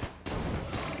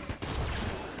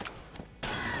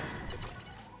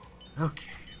 Okay.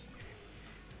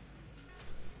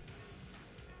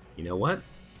 You know what?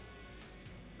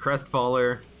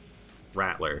 Crestfaller,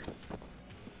 Rattler.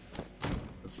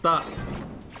 Let's stop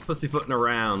pussyfooting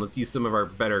around. Let's use some of our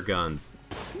better guns.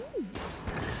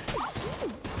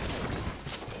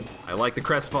 I like the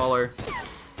Crestfaller.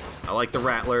 I like the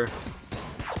Rattler.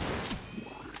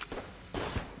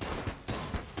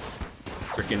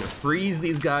 Frickin' freeze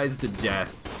these guys to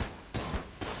death.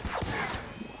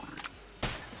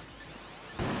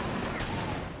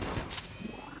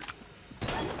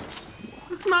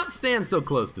 Let's not stand so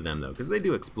close to them though, because they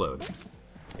do explode.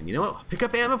 And you know what? Pick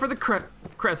up ammo for the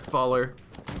Crestfaller.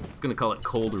 Let's gonna call it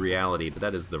Cold Reality, but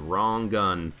that is the wrong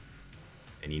gun.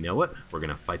 And you know what? We're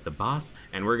gonna fight the boss,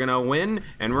 and we're gonna win,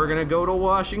 and we're gonna go to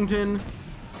Washington.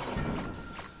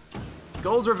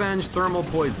 Gull's Revenge Thermal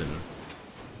Poison.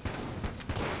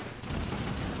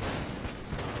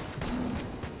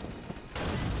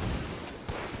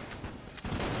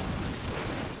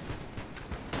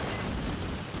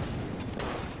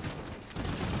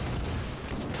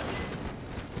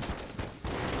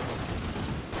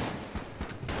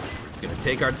 We're just gonna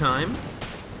take our time,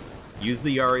 use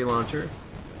the Yari launcher,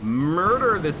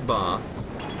 murder this boss,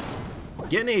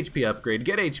 get an HP upgrade,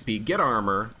 get HP, get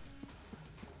armor.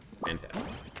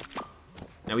 Fantastic.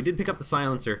 Now we did pick up the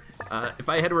silencer. If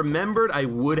I had remembered, I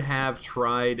would have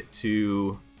tried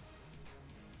to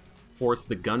force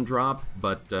the gun drop,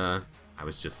 but I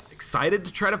was just excited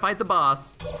to try to fight the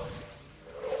boss.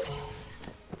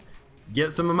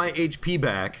 Get some of my HP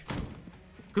back.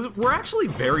 Because we're actually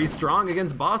very strong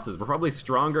against bosses. We're probably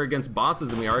stronger against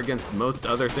bosses than we are against most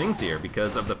other things here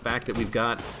because of the fact that we've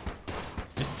got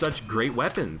just such great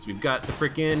weapons. We've got the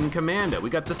frickin' Commando, we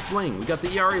got the Sling, we got the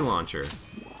Yari launcher.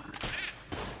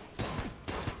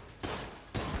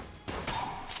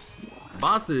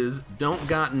 Bosses don't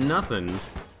got nothing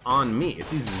on me.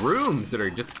 It's these rooms that are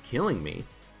just killing me.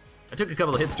 I took a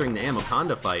couple of hits during the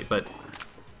Amoconda fight, but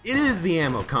it is the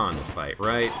Amoconda fight,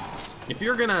 right? If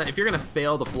you're gonna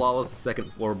fail to flawless a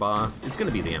second floor boss, it's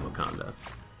gonna be the Amoconda.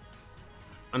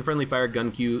 Unfriendly fire,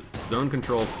 gun queue, zone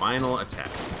control, final attack.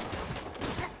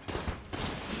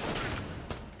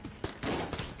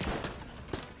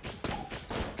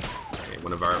 Okay,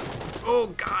 one of our,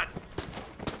 oh god!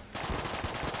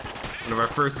 One of our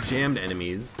first jammed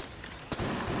enemies.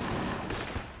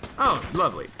 Oh,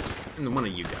 lovely. And one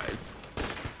of you guys.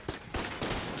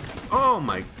 Oh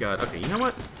my god, okay, you know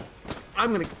what?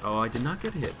 I'm gonna, oh, I did not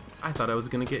get hit. I thought I was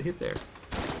gonna get hit there.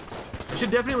 I should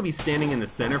definitely be standing in the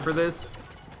center for this,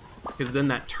 because then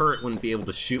that turret wouldn't be able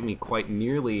to shoot me quite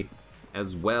nearly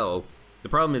as well. The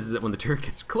problem is that when the turret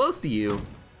gets close to you,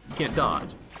 you can't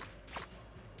dodge.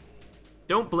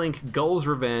 Don't blink, Gull's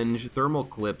Revenge, Thermal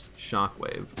Clips,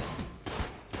 Shockwave.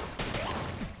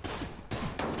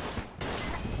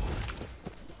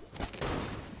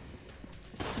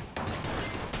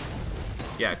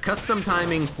 Yeah, custom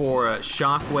timing for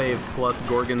Shockwave plus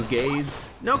Gorgon's Gaze.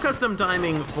 No custom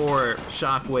timing for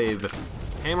Shockwave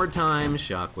Hammer Time,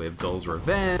 Shockwave Gull's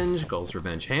Revenge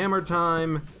Hammer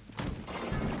Time.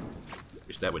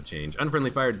 Wish that would change.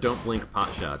 Unfriendly fire, don't blink,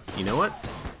 pot shots. You know what?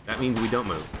 That means we don't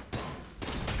move.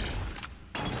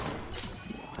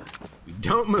 We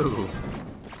don't move.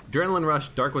 Adrenaline Rush,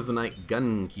 Dark Was the Night,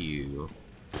 Gun Queue.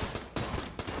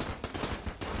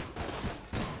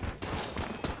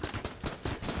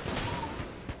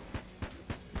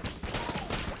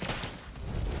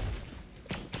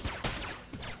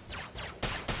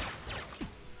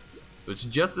 So it's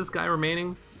just this guy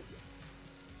remaining?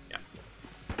 Yeah.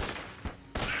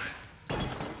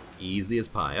 Easy as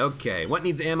pie. Okay, what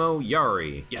needs ammo?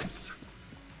 Yari. Yes.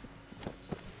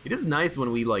 It is nice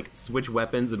when we like switch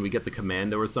weapons and we get the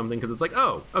Commando or something, because it's like,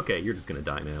 oh, okay, you're just gonna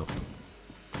die now.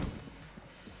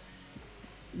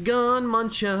 Gun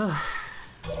Muncher.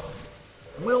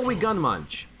 Will we gun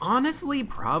munch? Honestly,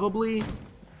 probably.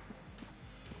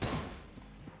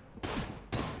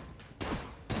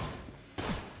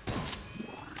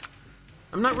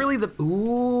 I'm not really the,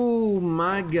 ooh,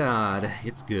 my god,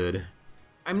 it's good.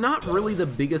 I'm not really the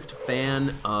biggest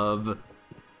fan of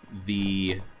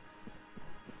the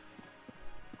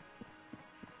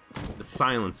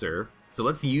silencer. So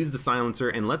let's use the silencer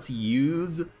and let's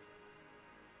use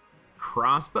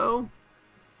crossbow.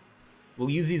 We'll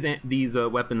use these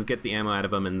weapons, get the ammo out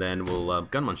of them, and then we'll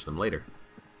gun munch them later.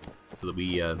 So that we,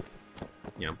 you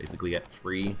know, basically get a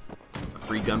free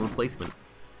gun replacement.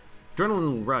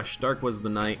 Adrenaline Rush, Dark Was the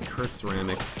Night, Curse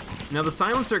Ceramics. Now the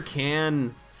silencer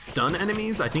can stun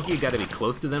enemies. I think you gotta be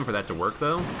close to them for that to work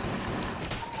though.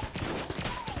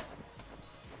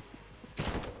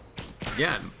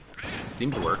 Yeah, it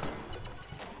seemed to work.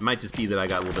 It might just be that I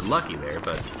got a little bit lucky there,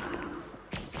 but...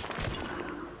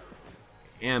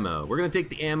 Ammo. We're gonna take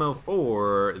the ammo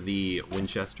for the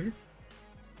Winchester.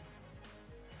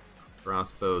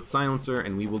 Crossbow, silencer,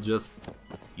 and we will just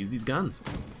use these guns.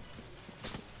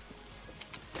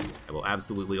 I will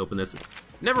absolutely open this.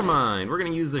 Never mind, we're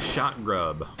gonna use the shot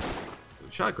grub.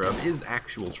 The shot grub is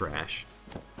actual trash.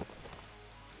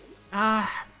 Okay,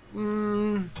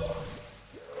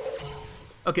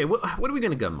 what are we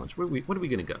gonna gun munch? What are we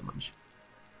gonna gun munch?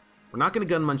 We're not gonna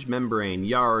gun munch Membrane,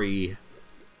 Yari.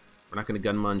 We're not gonna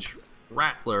gun munch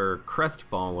Rattler,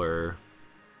 Crestfaller.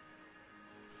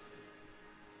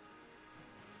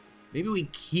 Maybe we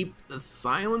keep the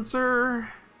silencer?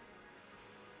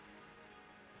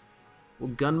 Will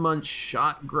Gun Munch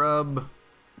shot grub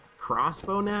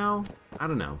crossbow now? I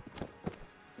don't know.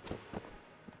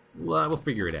 We'll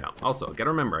figure it out. Also,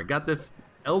 gotta remember, I got this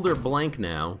Elder Blank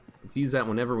now. Let's use that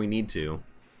whenever we need to.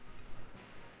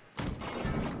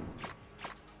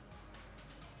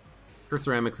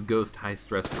 Ceramics Ghost High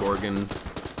Stress Gorgon.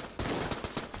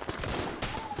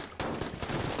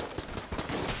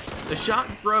 The shot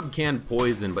grub can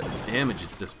poison, but its damage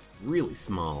is just really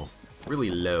small. Really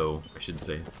low, I should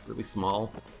say. It's really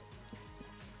small.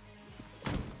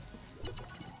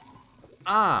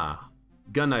 Ah!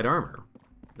 Gun Knight armor.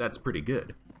 That's pretty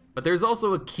good. But there's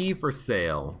also a key for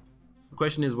sale. So the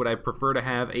question is, would I prefer to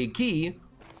have a key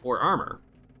or armor?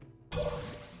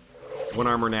 One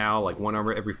armor now, like one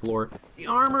armor every floor. The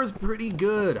armor's pretty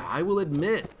good, I will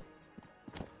admit.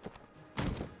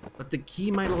 But the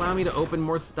key might allow me to open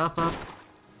more stuff up.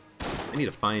 I need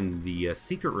to find the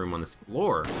secret room on this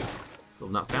floor. Still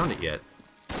have not found it yet,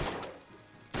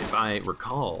 if I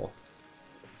recall.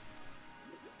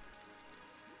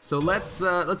 So let's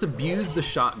abuse the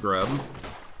shot grub.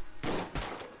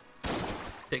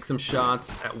 Take some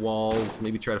shots at walls.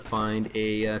 Maybe try to find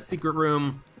a secret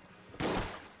room.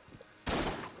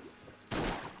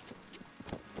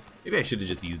 Maybe I should have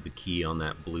just used the key on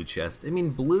that blue chest. I mean,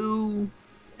 blue.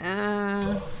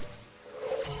 I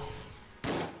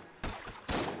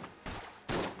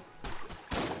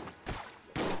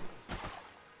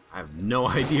have no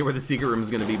idea where the secret room is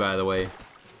going to be, by the way.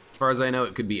 As far as I know,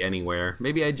 it could be anywhere.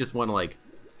 Maybe I just want to, like,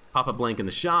 pop a blank in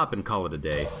the shop and call it a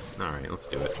day. Alright, let's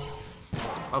do it.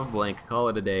 Pop a blank, call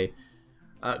it a day.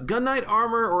 Gun Knight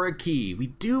armor or a key? We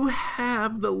do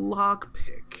have the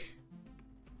lockpick.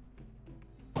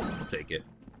 I'll take it.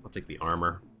 I'll take the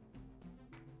armor.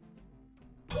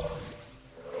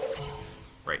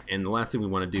 Right, and the last thing we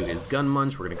want to do is Gun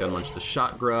Munch. We're going to Gun Munch the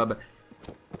shot grub.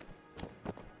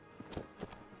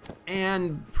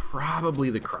 And probably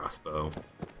the crossbow.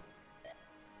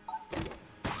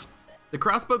 The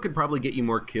crossbow could probably get you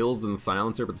more kills than the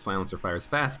silencer, but the silencer fires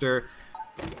faster.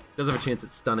 Does have a chance at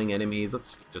stunning enemies.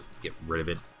 Let's just get rid of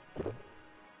it.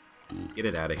 Get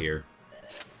it out of here.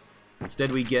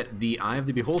 Instead we get the Eye of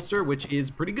the Beholster, which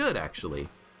is pretty good, actually.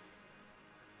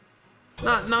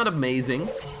 Not amazing,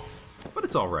 but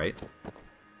it's alright.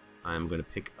 I'm going to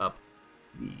pick up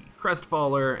the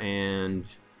Crestfaller and...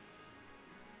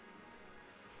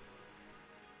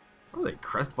 probably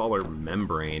Crestfaller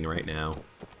Membrane right now.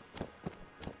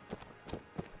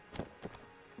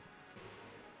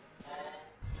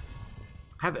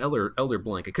 I have Elder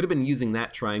Blank. I could have been using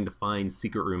that trying to find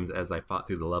secret rooms as I fought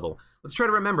through the level. Let's try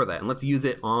to remember that, and let's use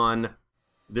it on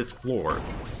this floor.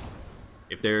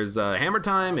 If there's Hammer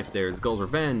Time, if there's Gull's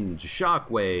Revenge,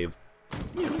 Shockwave,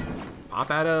 you know, just pop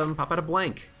out a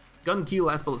blank. Gun Q,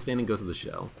 last bullet standing goes to the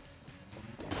shell.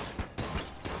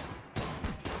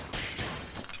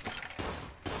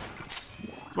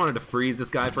 Just wanted to freeze this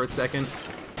guy for a second.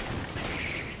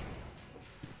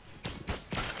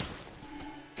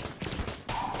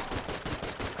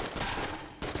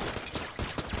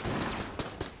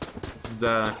 This is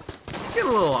getting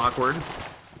a little awkward.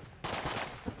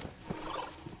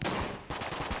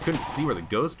 Couldn't see where the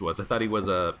ghost was. I thought he was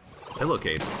a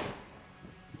pillowcase.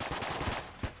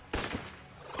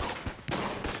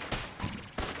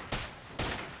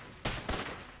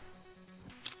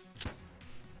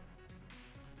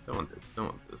 Don't want this. Don't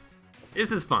want this.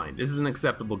 This is fine. This is an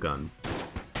acceptable gun.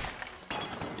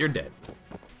 You're dead.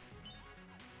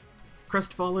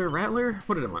 Crestfaller, Rattler?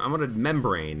 What did I want? I wanted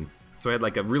Membrane. So I had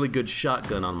like a really good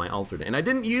shotgun on my alternate. And I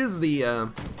didn't use the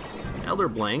Elder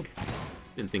Blank.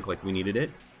 Didn't think like we needed it.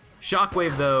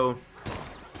 Shockwave though,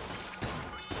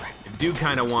 I do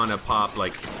kind of want to pop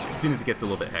like as soon as it gets a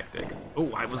little bit hectic.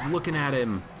 Oh, I was looking at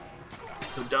him.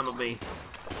 So dumb of me.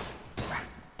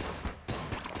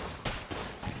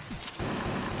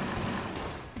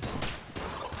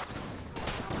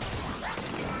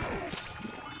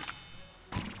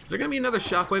 Is there gonna be another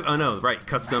Shockwave? Oh no, right,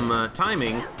 custom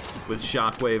timing with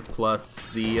Shockwave plus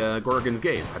the Gorgon's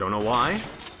Gaze. I don't know why.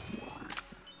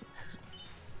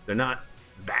 They're not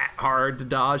that hard to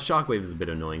dodge. Shockwave is a bit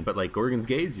annoying, but like Gorgon's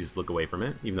Gaze, you just look away from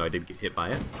it, even though I did get hit by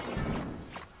it.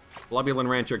 Globulin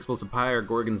Rancher, Explosive Pyre,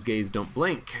 Gorgon's Gaze don't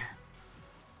blink.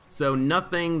 So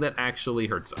nothing that actually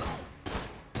hurts us.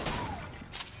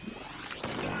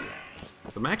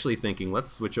 So I'm actually thinking,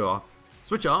 let's switch off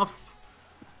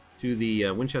to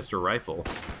the Winchester rifle.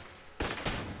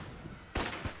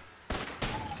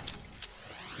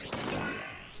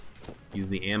 Use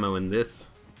the ammo in this.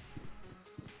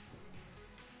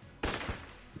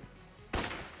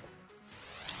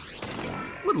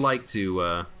 Would like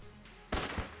to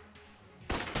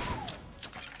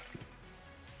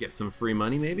get some free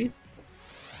money, maybe.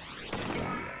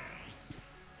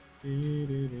 How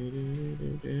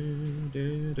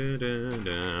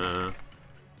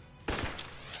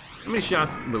many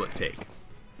shots will it take?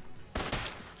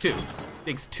 2.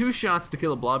 Takes 2 shots to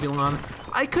kill a Blobulon.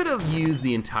 I could have used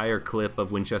the entire clip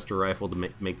of Winchester rifle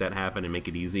to make that happen and make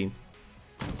it easy.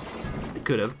 I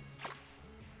could have.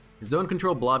 Zone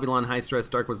control, Blobulon, high stress,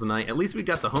 dark was the night. At least we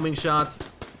got the homing shots.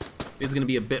 It's gonna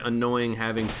be a bit annoying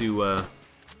having to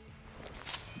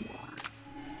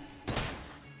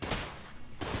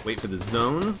wait for the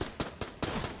zones.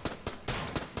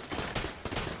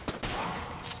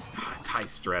 It's high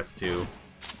stress too.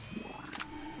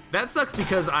 That sucks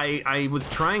because I was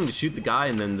trying to shoot the guy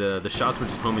and then the shots were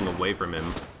just homing away from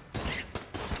him.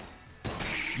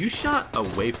 You shot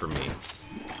away from me.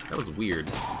 That was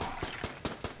weird.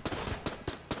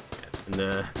 And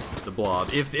the blob.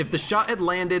 If the shot had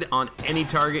landed on any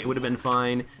target, it would have been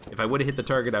fine. If I would have hit the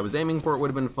target I was aiming for, it would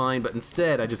have been fine. But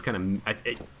instead, I just kind of,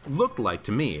 it looked like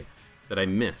to me that I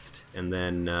missed. And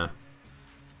then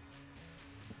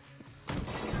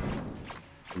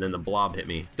the blob hit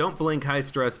me. Don't blink, high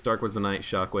stress, dark was the night,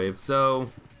 shockwave. So,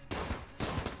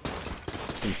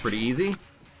 seems pretty easy.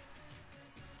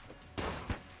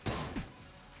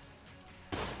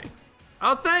 Thanks.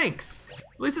 Oh, thanks!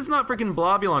 At least it's not freaking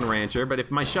Blobulon Rancher, but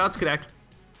if my shots could act...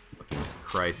 Fucking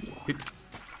Christ.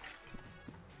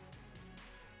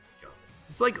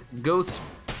 Just like, go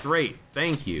straight.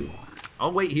 Thank you.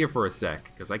 I'll wait here for a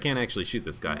sec, because I can't actually shoot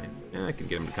this guy. Yeah, I can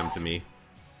get him to come to me.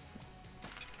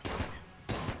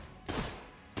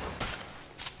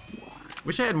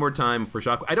 Wish I had more time for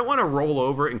shock. I don't want to roll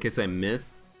over it in case I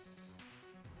miss.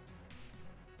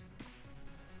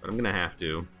 But I'm gonna have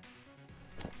to.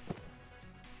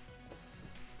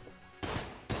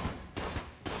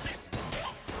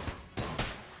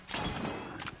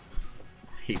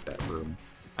 I hate that room.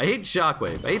 I hate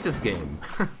Shockwave. I hate this game.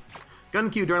 Gun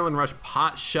Q, Adrenaline Rush,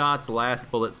 Pot Shots, last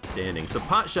bullet standing. So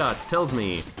Pot Shots tells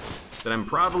me that I'm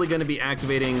probably gonna be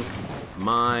activating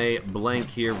my blank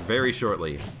here very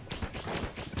shortly.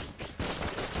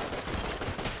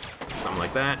 Something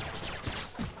like that.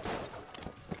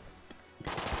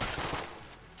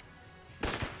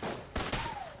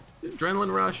 Is it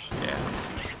Adrenaline Rush? Yeah.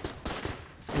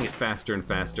 It's gonna get faster and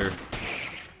faster.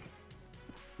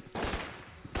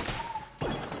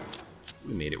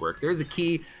 We made it work. There's a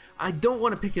key. I don't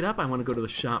want to pick it up. I want to go to the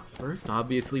shop first.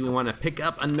 Obviously, we want to pick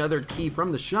up another key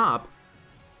from the shop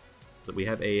so that we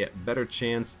have a better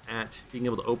chance at being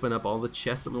able to open up all the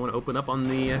chests that we want to open up on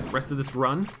the rest of this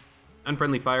run.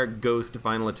 Unfriendly fire goes to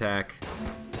final attack.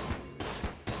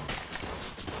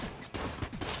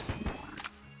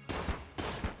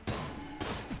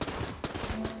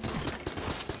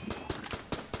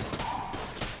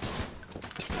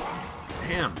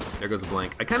 Damn, there goes a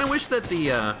blank. I kind of wish that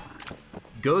the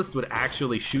ghost would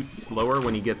actually shoot slower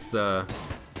when he gets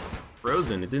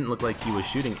frozen. It didn't look like he was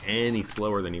shooting any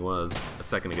slower than he was a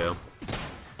second ago.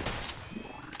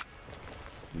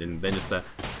 And then just a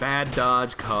bad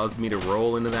dodge caused me to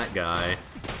roll into that guy.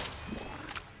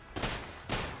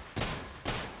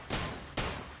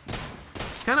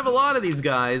 Kind of a lot of these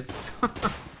guys.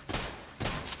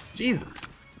 Jesus.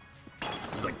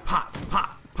 Just like pop,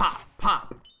 pop, pop,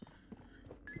 pop.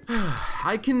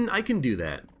 I can do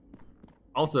that.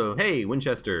 Also, hey,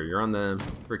 Winchester, you're on the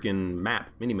freaking map,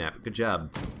 mini-map. Good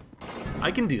job.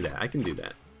 I can do that. I can do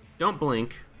that. Don't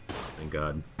blink. Thank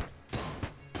God.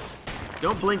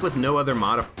 Don't blink with no other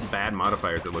bad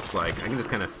modifiers, it looks like. I can just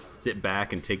kind of sit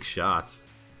back and take shots.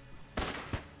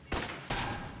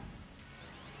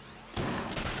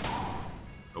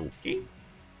 Okay.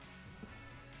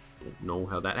 Don't know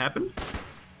how that happened.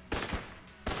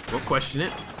 Won't question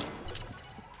it.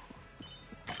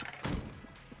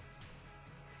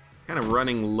 Kind of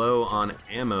running low on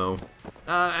ammo.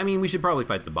 I mean, we should probably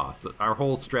fight the boss. Our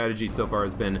whole strategy so far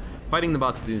has been fighting the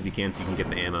boss as soon as you can so you can get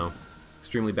the ammo.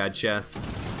 Extremely bad chest.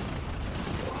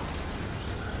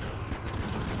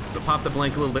 So pop the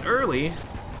blank a little bit early,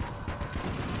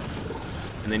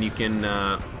 and then you can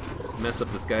mess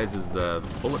up this guy's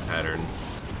bullet patterns.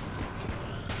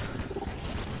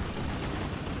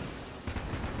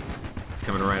 It's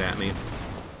coming right at me.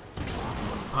 So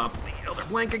pop the elder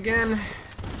blank again.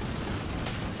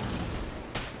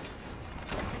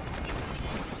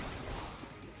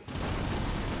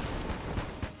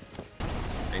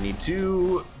 I need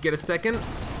to get a second.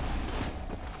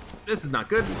 This is not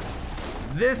good.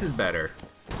 This is better.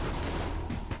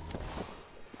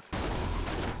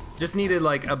 Just needed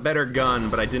like a better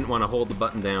gun, but I didn't want to hold the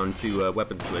button down to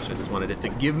weapon switch. I just wanted it to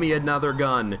give me another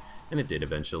gun, and it did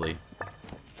eventually.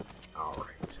 All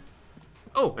right.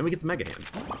 Oh, and we get the Mega Hand.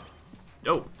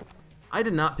 Dope. I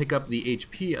did not pick up the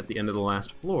HP at the end of the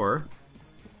last floor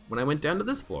when I went down to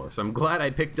this floor, so I'm glad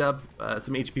I picked up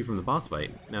some HP from the boss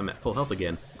fight. Now I'm at full health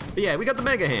again. But yeah, we got the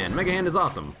Mega Hand. Mega Hand is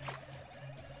awesome.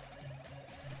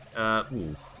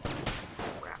 Ooh.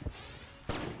 Crap.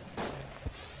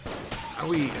 How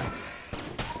do we...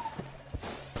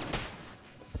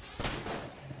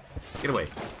 Get away.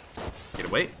 Get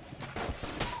away.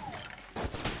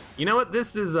 You know what?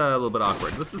 This is a little bit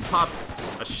awkward. Let's just pop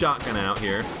a shotgun out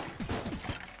here.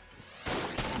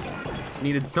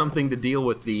 Needed something to deal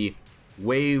with the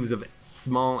waves of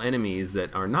small enemies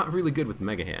that are not really good with the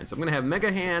Mega Hand. So I'm gonna have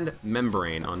Mega Hand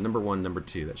Membrane on number 1, number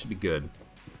 2. That should be good.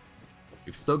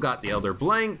 We've still got the Elder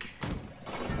Blank.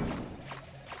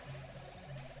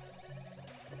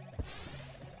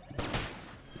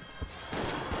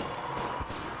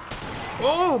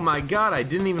 Oh my god, I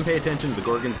didn't even pay attention to the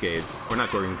Gorgon's Gaze. Or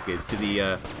not Gorgon's Gaze, to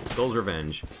the Gull's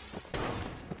Revenge.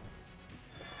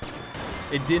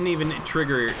 It didn't even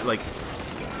trigger, like,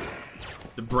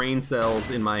 the brain cells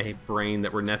in my brain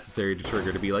that were necessary to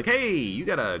trigger to be like, hey, you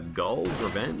got a Gull's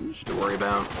Revenge to worry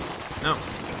about? No,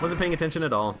 wasn't paying attention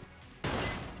at all.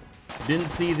 Didn't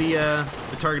see the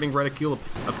targeting reticule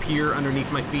appear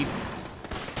underneath my feet.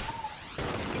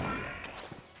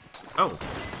 Oh.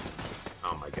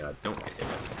 Oh my god, don't get hit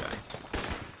by this guy.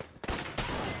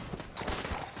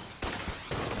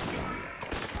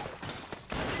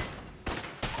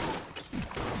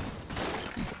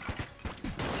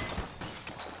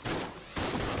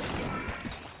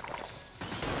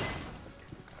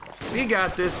 We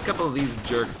got this. A couple of these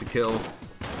jerks to kill.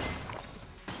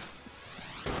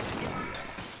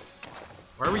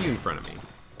 Why were you in front of me?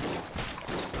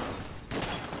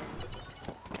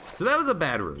 So that was a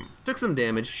bad room. Took some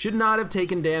damage. Should not have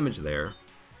taken damage there.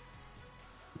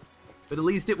 But at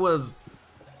least it was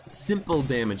simple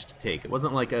damage to take. It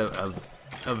wasn't like a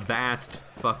vast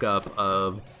fuck up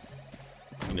of,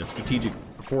 you know, strategic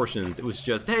proportions. It was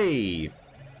just, hey, you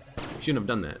shouldn't have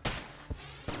done that.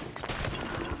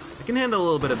 I can handle a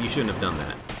little bit of you shouldn't have done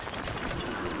that.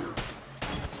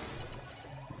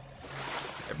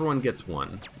 Everyone gets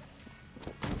one.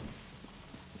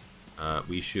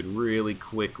 We should really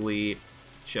quickly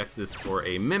check this for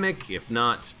a Mimic. If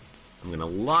not, I'm gonna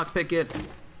lockpick it.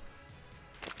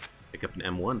 Pick up an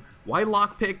M1. Why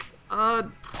lockpick?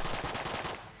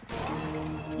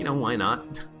 You know, why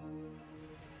not?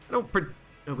 I don't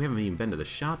oh, we haven't even been to the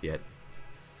shop yet.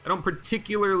 I don't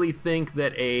particularly think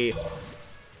that a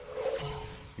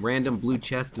random blue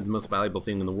chest is the most valuable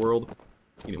thing in the world.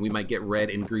 You know, we might get red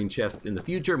and green chests in the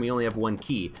future, and we only have one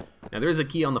key. Now, there is a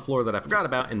key on the floor that I forgot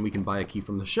about, and we can buy a key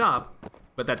from the shop,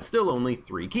 but that's still only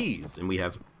 3 keys, and we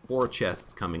have 4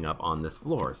 chests coming up on this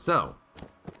floor. So,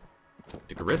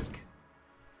 took a risk.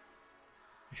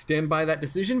 I stand by that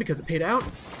decision because it paid out.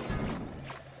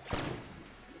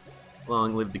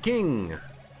 Long live the king.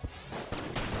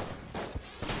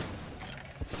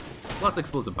 Plus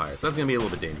explosive fire, so that's gonna be a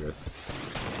little bit dangerous.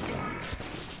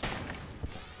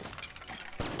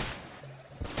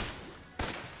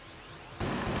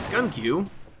 Gun Q.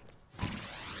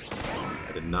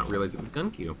 I did not realize it was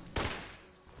Gun Q.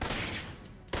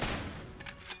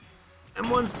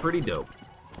 M1's pretty dope.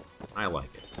 I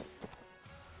like it.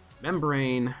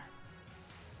 Membrane.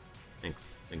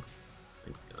 Thanks,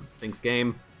 gun. Thanks,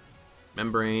 game.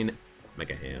 Membrane.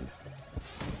 Mega Hand.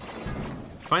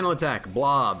 Final attack,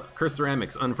 Blob. Curse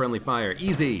Ceramics, Unfriendly Fire.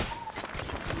 Easy.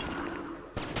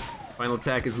 Final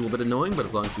attack is a little bit annoying, but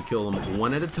as long as we kill them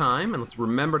one at a time, and let's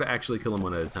remember to actually kill them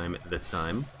one at a time this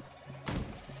time,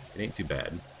 it ain't too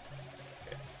bad.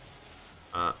 Okay.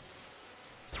 Pop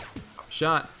a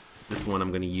shot. This one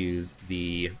I'm gonna use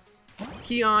the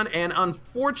key on, and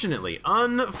unfortunately,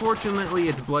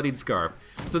 it's Bloodied Scarf.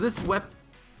 So this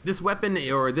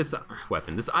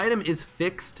item is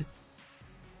fixed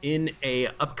in a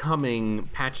upcoming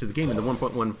patch of the game, in the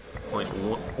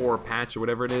 1.1.4 patch or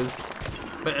whatever it is.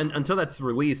 But until that's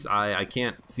released, I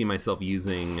can't see myself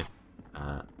using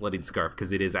Bloodied Scarf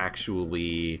because it is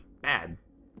actually bad.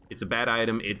 It's a bad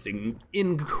item. It's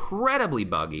incredibly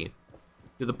buggy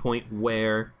to the point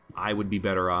where I would be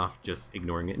better off just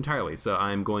ignoring it entirely. So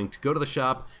I'm going to go to the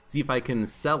shop, see if I can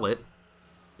sell it.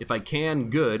 If I can,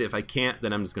 good. If I can't,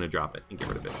 then I'm just going to drop it and get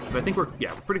rid of it. Because I think we're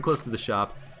pretty close to the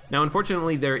shop. Now,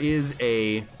 unfortunately, there is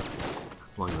a...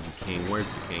 What's long with the king? Where's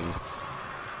the king?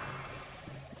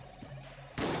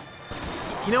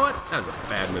 You know what? That was a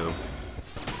bad move.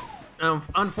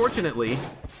 Unfortunately...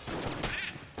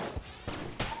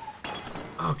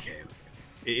 Okay.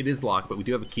 It is locked, but we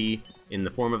do have a key in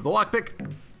the form of the lockpick,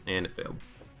 and it failed.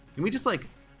 Can we just, like,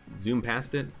 zoom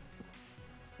past it?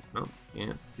 Oh,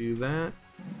 can't do that.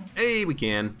 Hey, we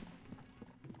can.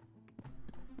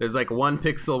 There's like 1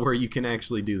 pixel where you can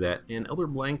actually do that. And Elder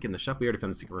Blank in the shop, we already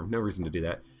found the secret room. No reason to do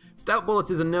that. Stout bullets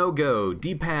is a no-go.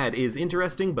 D-pad is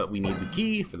interesting, but we need the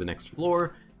key for the next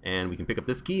floor, and we can pick up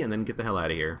this key and then get the hell out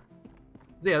of here.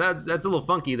 So yeah, that's a little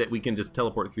funky that we can just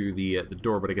teleport through the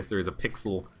door, but I guess there is a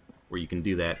pixel where you can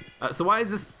do that. So why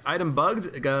is this item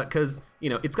bugged? Because,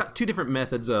 you know, it's got 2 different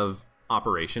methods of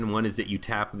operation. One is that you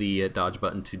tap the dodge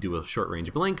button to do a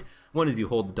short-range blink. One is you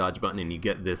hold the dodge button and you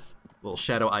get this little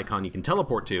shadow icon you can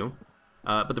teleport to.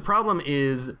 But the problem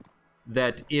is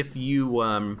that if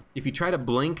you try to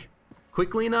blink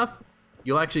quickly enough,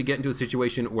 you'll actually get into a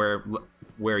situation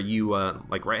where you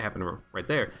like happened right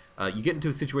there. You get into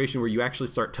a situation where you actually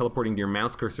start teleporting to your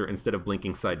mouse cursor instead of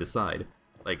blinking side to side.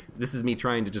 Like, this is me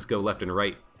trying to just go left and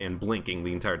right and blinking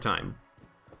the entire time.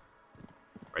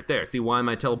 Right there. See, why am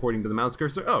I teleporting to the mouse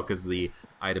cursor? Oh, because the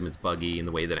item is buggy in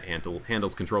the way that it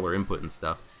handles controller input and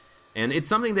stuff. And it's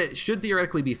something that should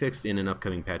theoretically be fixed in an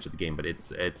upcoming patch of the game, but it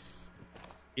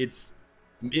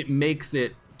makes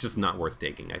it just not worth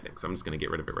taking, I think. So I'm just going to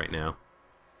get rid of it right now.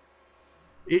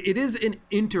 It is an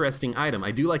interesting item.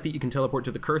 I do like that you can teleport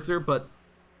to the cursor, but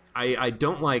I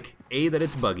don't like, A, that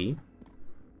it's buggy,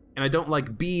 and I don't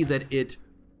like, B, that it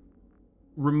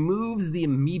removes the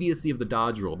immediacy of the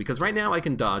dodge roll, because right now I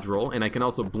can dodge roll and I can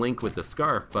also blink with the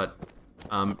scarf, but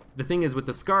the thing is with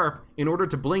the scarf, in order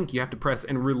to blink you have to press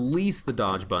and release the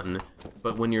dodge button,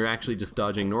 but when you're actually just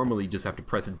dodging normally you just have to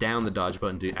press down the dodge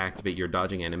button to activate your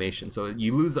dodging animation, so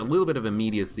you lose a little bit of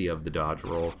immediacy of the dodge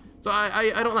roll. So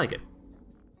I don't like it.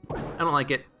 I don't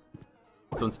like it.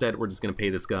 So instead we're just gonna pay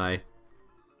this guy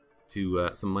to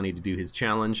some money to do his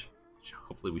challenge, which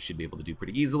hopefully we should be able to do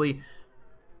pretty easily.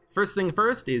 First thing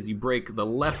first is you break the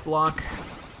left block,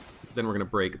 then we're gonna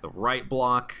break the right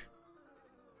block,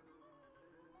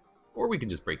 or we can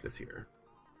just break this here.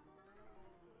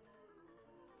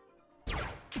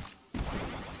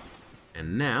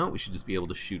 And now we should just be able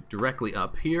to shoot directly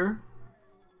up here.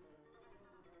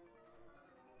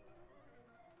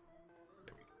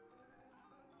 There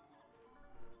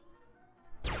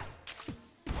we go.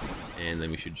 And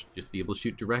then we should just be able to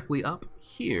shoot directly up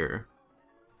here.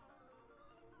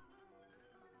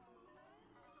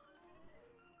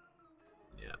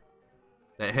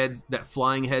 That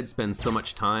flying head spends so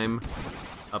much time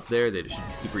up there that it should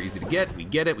be super easy to get. We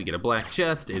get it, we get a black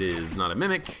chest, it is not a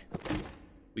mimic.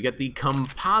 We get the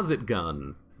composite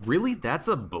gun. Really? That's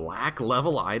a black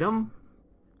level item?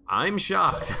 I'm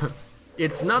shocked.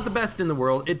 It's not the best in the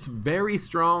world, it's very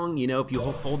strong. You know, if you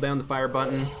hold down the fire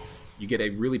button, you get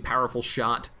a really powerful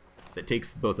shot that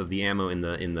takes both of the ammo in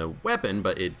the weapon,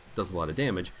 but it does a lot of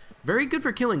damage. Very good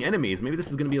for killing enemies. Maybe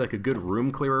this is going to be like a good room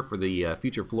clearer for the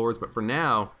future floors, but for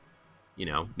now, you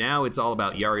know, now it's all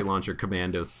about Yari Launcher,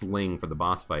 Commando, Sling for the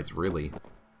boss fights, really.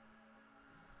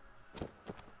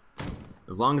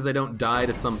 As long as I don't die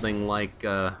to something like,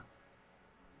 as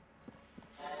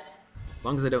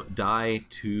long as I don't die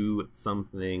to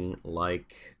something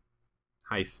like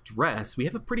high stress, we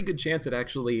have a pretty good chance at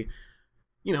actually,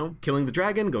 you know, killing the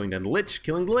dragon, going down the Lich,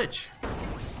 killing the Lich.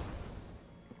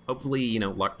 Hopefully, you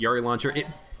know, Yari Launcher,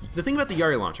 the thing about the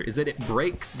Yari Launcher is that it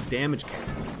breaks damage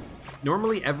caps.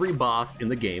 Normally every boss in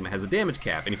the game has a damage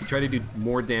cap, and if you try to do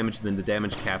more damage than the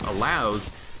damage cap allows,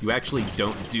 you actually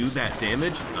don't do that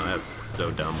damage. Oh, that's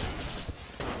so dumb.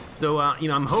 So, you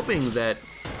know, I'm hoping that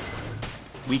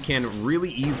we can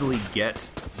really easily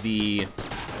get the...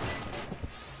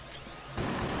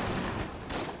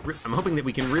 I'm hoping that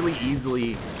we can really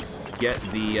easily get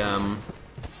the,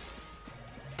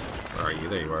 Where are you?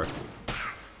 There you are.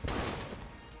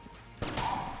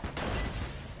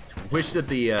 Just wish that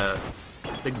the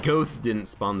ghost didn't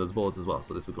spawn those bullets as well,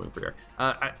 so this is going for here.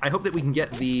 I hope that we can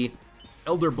get the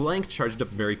Elder Blank charged up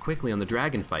very quickly on the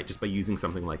dragon fight just by using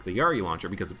something like the Yari Launcher,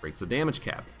 because it breaks the damage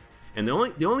cap. And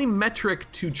the only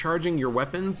metric to charging your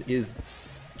weapons is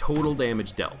total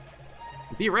damage dealt.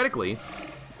 So theoretically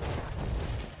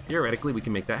we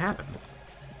can make that happen.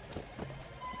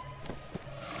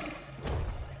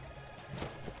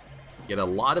 Get a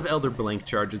lot of Elder Blank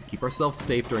charges, keep ourselves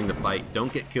safe during the fight,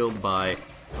 don't get killed by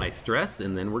my stress,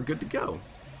 and then we're good to go.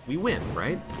 We win,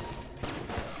 right?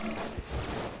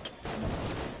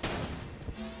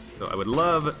 So I would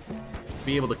love to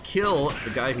be able to kill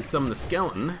the guy who summoned the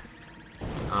skeleton.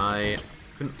 I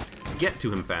couldn't get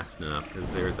to him fast enough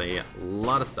because there's a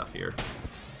lot of stuff here.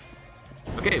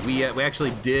 Okay, we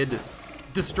actually did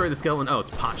destroy the skeleton. Oh,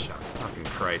 it's pot shots. Fucking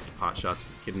Christ, pot shots. Are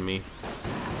you kidding me?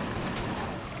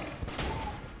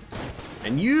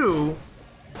 And you,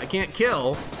 I can't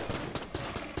kill.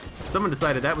 Someone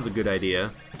decided that was a good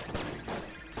idea.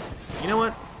 You know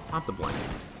what? Pop the blank.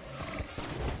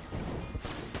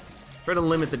 Try to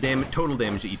limit the total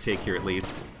damage that you take here at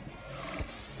least.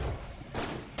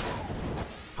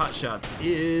 Pot shots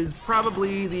is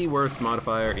probably the worst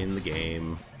modifier in the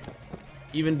game.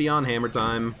 Even beyond hammer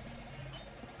time.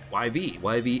 YV.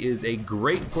 YV is a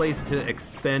great place to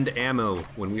expend ammo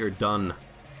when we are done.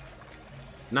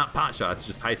 It's not pot shots,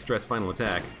 just high stress final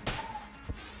attack.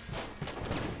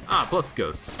 Ah, plus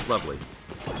ghosts. Lovely.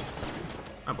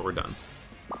 Ah, but we're done.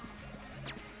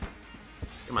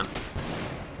 Come on.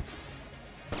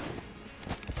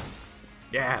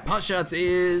 Yeah, pot shots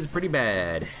is pretty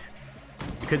bad.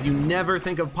 Because you never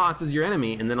think of pots as your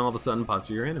enemy, and then all of a sudden pots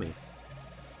are your enemy.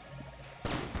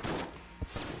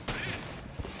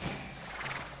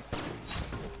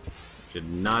 Should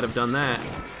not have done that.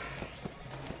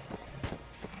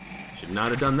 Should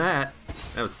not have done that.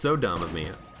 That was so dumb of me.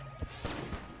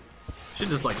 Should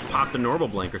just like popped a normal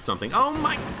blink or something. Oh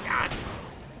my god!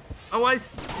 Oh,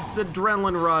 it's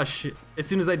adrenaline rush. As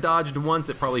soon as I dodged once,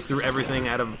 it probably threw everything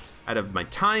out of my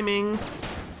timing.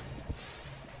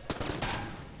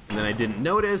 And then I didn't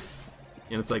notice.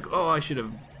 And it's like, oh, I should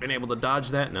have been able to dodge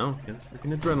that. No, it's because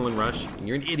freaking adrenaline rush. And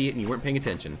you're an idiot and you weren't paying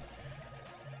attention.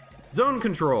 Zone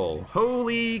control.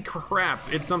 Holy crap,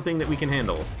 it's something that we can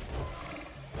handle.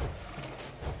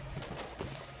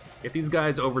 Get these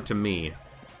guys over to me.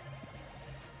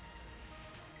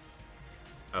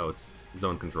 Oh, it's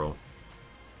zone control.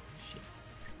 Shit.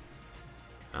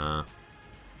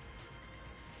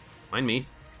 Mind me.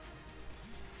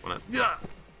 Just wanna...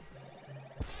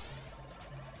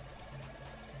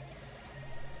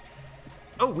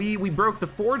 Oh, we broke the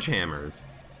forge hammers.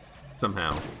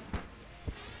 Somehow.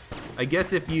 I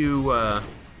guess if you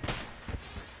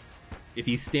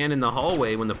stand in the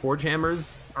hallway when the forge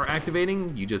hammers are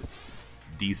activating, you just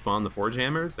despawn the forge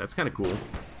hammers. That's kind of cool.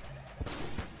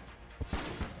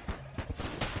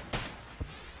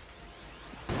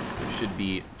 There should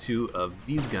be 2 of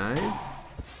these guys.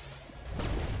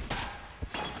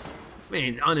 I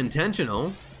mean,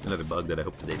 unintentional. Another bug that I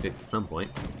hope that they fix at some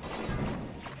point.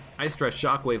 High stress,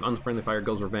 shockwave, unfriendly fire,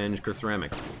 girl's revenge, curse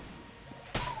ceramics.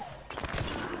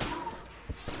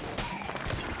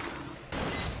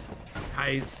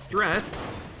 High stress.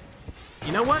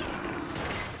 You know what?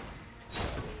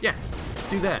 Yeah, let's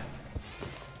do that.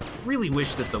 Really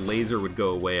wish that the laser would go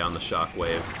away on the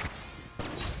shockwave.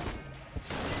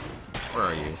 Where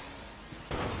are you?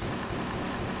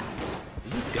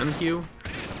 Is this gun Q?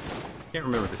 Can't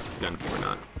remember if this was gun Q or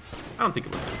not. I don't think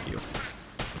it was gun Q.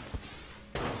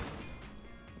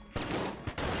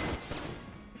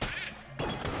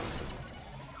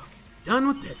 Done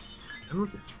with this. Done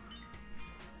with this.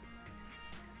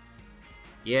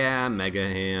 Yeah, Mega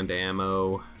Hand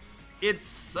ammo. It's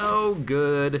so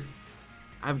good.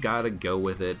 I've got to go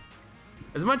with it.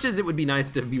 As much as it would be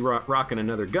nice to be rocking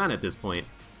another gun at this point,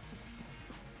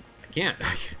 I can't.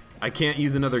 I can't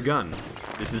use another gun.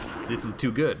 This is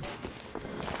too good.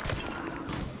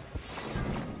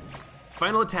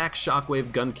 Final attack,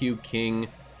 shockwave, gun Q, king,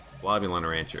 Globulon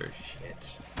Rancher.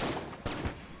 Shit.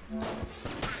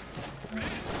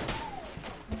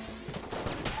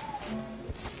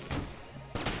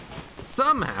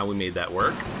 Somehow we made that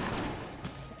work.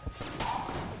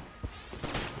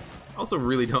 Also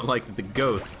really don't like that the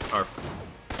ghosts are...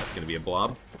 That's gonna be a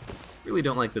blob. Really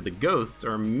don't like that the ghosts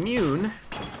are immune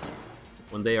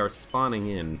when they are spawning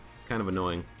in. It's kind of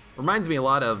annoying. Reminds me a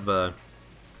lot of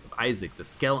Isaac. The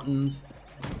skeletons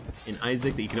in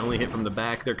Isaac that you can only hit from the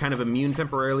back, they're kind of immune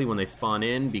temporarily when they spawn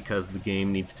in because the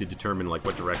game needs to determine like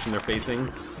what direction they're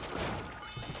facing.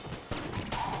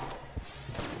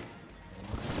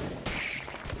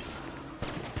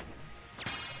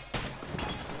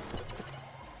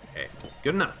 Okay,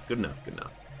 good enough, good enough, good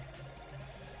enough.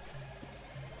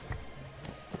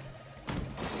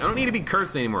 I don't need to be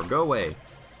cursed anymore, go away.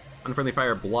 Unfriendly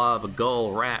fire, blob,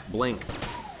 gull, rat, blink.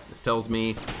 This tells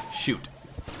me, shoot,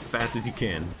 as fast as you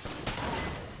can.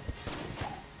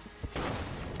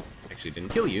 Actually didn't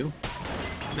kill you,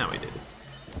 now I did.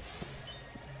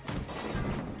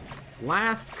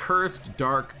 Last cursed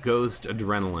dark ghost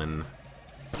adrenaline.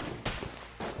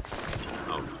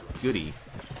 Oh, goody.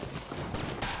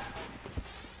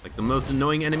 Like the most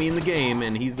annoying enemy in the game,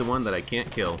 and he's the one that I can't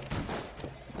kill.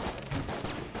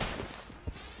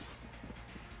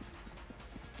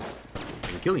 I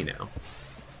can kill you now.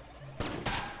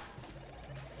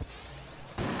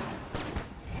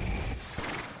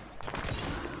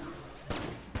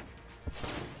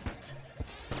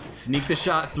 Sneak the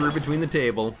shot through between the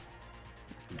table.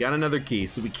 got another key,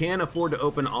 so we can afford to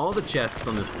open all the chests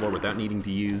on this floor without needing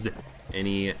to use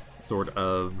any sort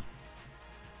of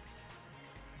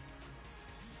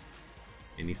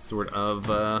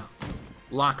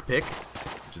lockpick,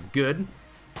 which is good.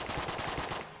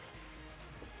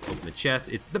 Open the chest.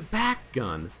 It's the back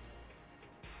gun.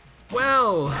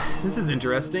 Well, this is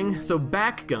interesting. So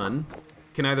back gun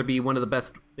can either be one of the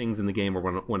best things in the game or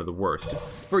one of the worst.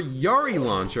 For Yari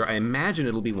launcher, I imagine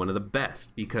it'll be one of the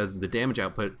best because the damage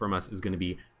output from us is going to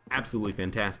be absolutely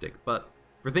fantastic. But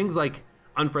for things like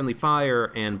unfriendly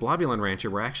fire and Blobulon Rancher,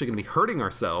 we're actually going to be hurting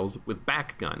ourselves with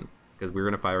back gun because we're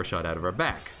going to fire a shot out of our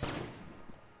back.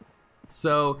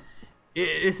 So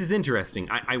this is interesting.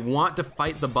 I want to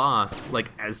fight the boss like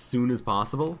as soon as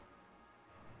possible,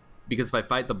 because if I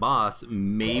fight the boss,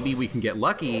 maybe we can get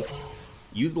lucky,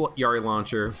 use Yari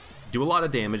launcher, do a lot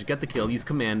of damage, get the kill, use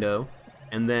commando,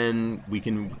 and then we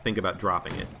can think about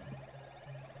dropping it.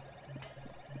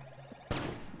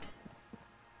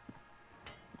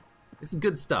 This is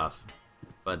good stuff,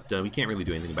 but we can't really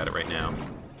do anything about it right now.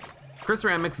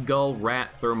 Chryceramics, Gull,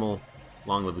 Rat, Thermal,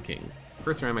 Long Live the King.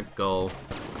 Chryceramic, Gull.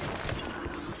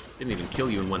 Didn't even kill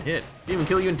you in one hit. Didn't even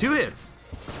kill you in 2 hits.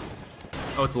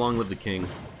 Oh, it's Long Live the King.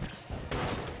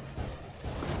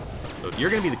 So you're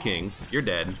gonna be the king. You're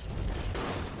dead.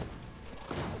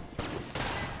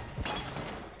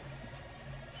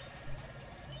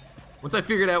 Once I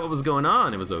figured out what was going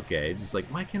on, it was okay. Just like,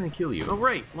 why can't I kill you? Oh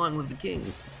right, Long Live the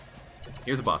King.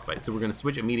 Here's a boss fight. So we're gonna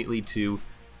switch immediately to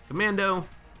Commando,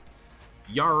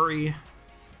 Yari.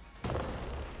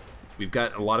 We've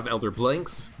got a lot of Elder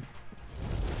Blanks.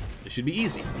 This should be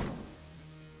easy.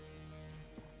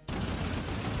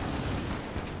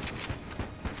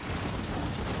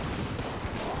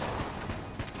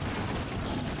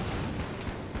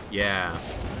 Yeah.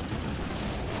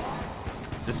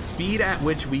 The speed at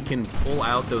which we can pull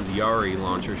out those Yari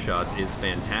launcher shots is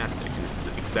fantastic. And this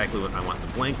is exactly what I want the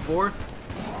blank for.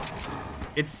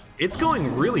 It's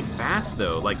going really fast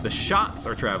though. Like the shots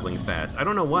are traveling fast. I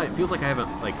don't know why. It feels like I have a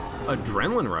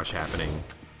adrenaline rush happening.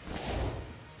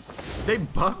 Did they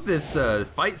buff this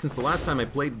fight since the last time I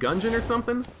played Gungeon or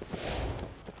something?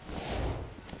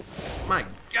 My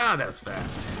God, that was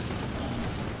fast.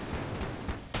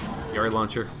 Yari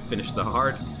launcher, finish the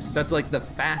heart. That's like the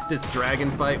fastest dragon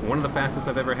fight, one of the fastest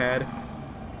I've ever had.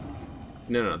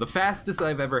 No, the fastest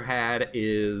I've ever had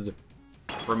is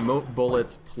remote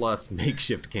bullets plus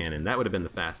makeshift cannon. That would have been the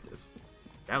fastest.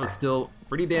 That was still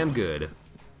pretty damn good.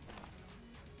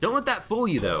 Don't let that fool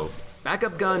you though.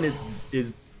 Backup gun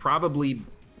is probably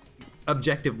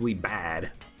objectively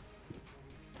bad.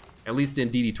 At least in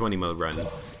DD20 mode run.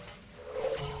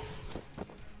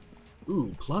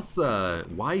 Ooh, plus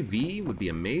YV would be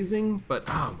amazing, but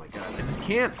oh my God, I just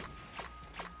can't.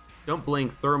 Don't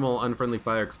blink, thermal, unfriendly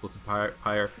fire, explosive fire.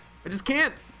 I just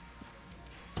can't.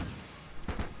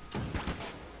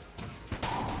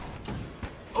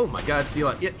 Oh my God, see,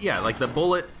 like, yeah, like the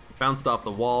bullet bounced off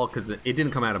the wall because it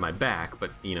didn't come out of my back,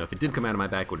 but you know, if it did come out of my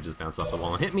back, it would have just bounced off the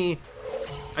wall and hit me.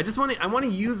 I want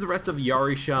to use the rest of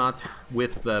Yari shot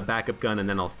with the backup gun, and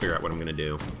then I'll figure out what I'm gonna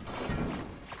do.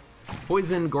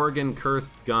 Poison, Gorgon,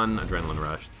 Cursed, Gun, Adrenaline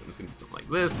Rush. So I'm just gonna do something like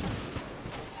this.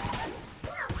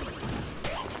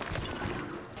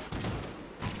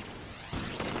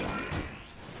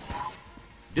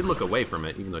 Did look away from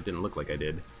it, even though it didn't look like I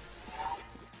did.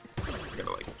 I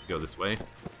gotta like go this way.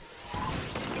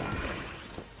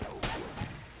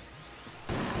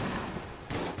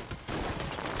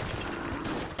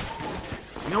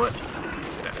 You know what?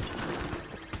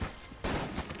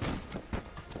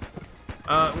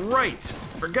 Right.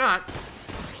 Forgot.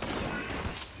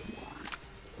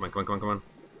 Come on.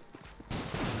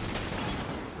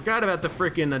 Forgot about the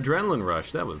frickin' adrenaline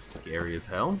rush. That was scary as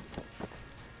hell.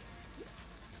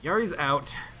 Yari's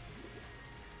out.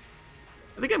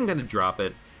 I think I'm gonna drop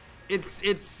it.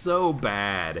 It's so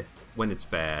bad when it's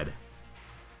bad.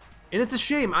 And it's a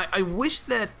shame. I wish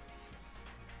that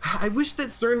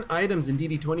certain items in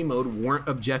DD20 mode weren't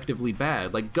objectively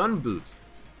bad, like gun boots.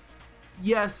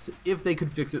 Yes, if they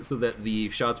could fix it so that the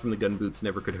shots from the gun boots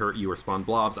never could hurt you or spawn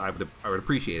blobs, I would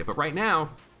appreciate it. But right now,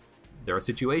 there are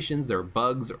situations, there are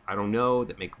bugs, or I don't know,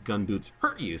 that make gun boots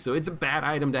hurt you. So it's a bad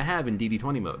item to have in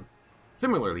DD20 mode.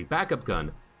 Similarly, backup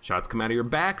gun. Shots come out of your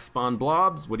back, spawn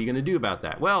blobs. What are you gonna do about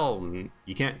that? Well,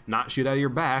 you can't not shoot out of your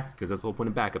back, because that's the whole point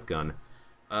of backup gun.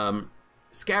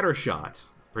 Scatter shot.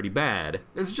 It's pretty bad.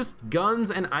 There's just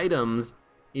guns and items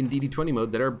in DD20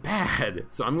 mode that are bad.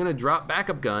 So I'm gonna drop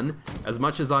backup gun, as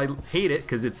much as I hate it,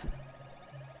 because it's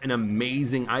an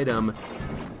amazing item,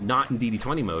 not in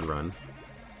DD20 mode run.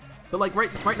 But like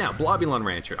right now, Blobulon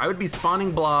Rancher. I would be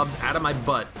spawning blobs out of my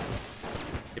butt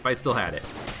If I still had it.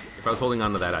 If I was holding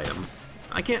on to that item.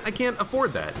 I can't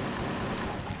afford that.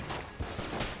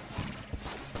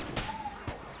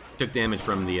 Took damage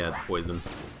from the poison.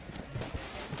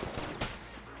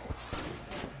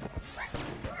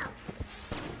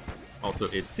 Also,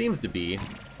 it seems to be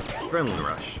Adrenaline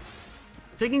Rush.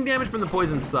 Taking damage from the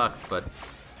poison sucks, but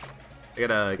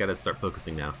I gotta start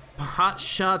focusing now. Hot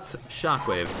Shots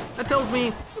Shockwave. That tells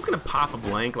me it's gonna pop a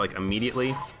blank like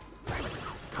immediately.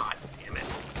 God damn it.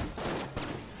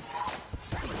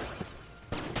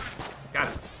 Got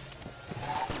it.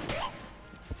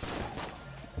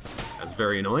 That's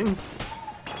very annoying.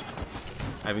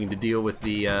 Having to deal with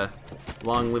the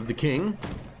Long Live the King.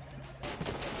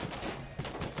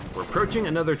 We're approaching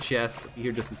another chest.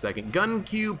 Here just a second. Gun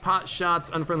Q, pot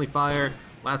shots, unfriendly fire,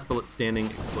 last bullet standing,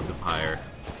 explosive fire.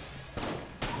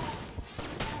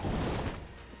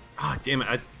 Ah, damn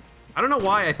it. I don't know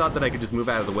why I thought that I could just move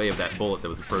out of the way of that bullet that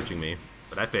was approaching me,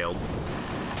 but I failed.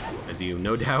 As you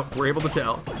no doubt were able to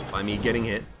tell by me getting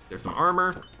hit. There's some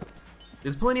armor.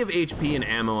 There's plenty of HP and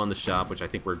ammo on the shop, which I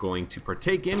think we're going to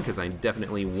partake in, because I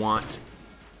definitely want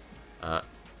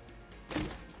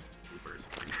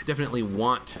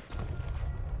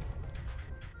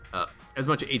as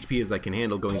much HP as I can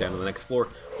handle going down to the next floor.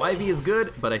 YV is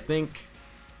good, but I think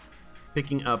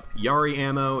picking up Yari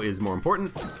ammo is more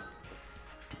important.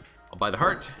 I'll buy the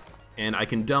heart, and I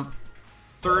can dump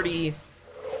 30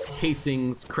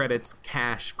 casings, credits,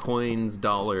 cash, coins,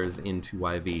 dollars into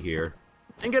YV here,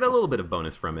 and get a little bit of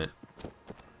bonus from it.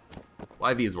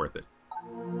 YV is worth it.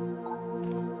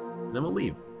 And then we'll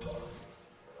leave.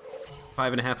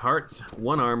 5.5 hearts,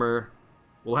 1 armor.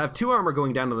 We'll have 2 armor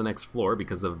going down to the next floor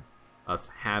because of us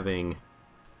having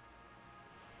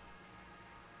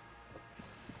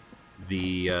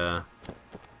the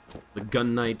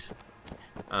Gun Knight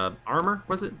armor,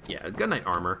 was it? Yeah, Gun Knight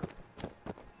armor.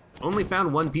 Only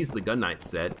found 1 piece of the Gun Knight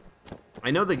set.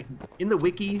 I know that in the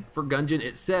wiki for Gungeon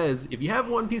it says if you have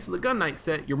 1 piece of the Gun Knight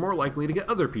set, you're more likely to get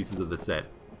other pieces of the set.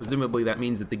 Presumably that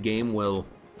means that the game will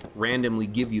randomly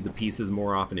give you the pieces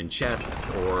more often in chests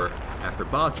or after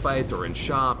boss fights or in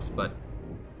shops, but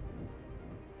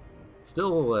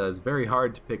still is very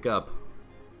hard to pick up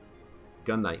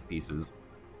Gun Knight pieces.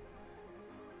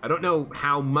 I don't know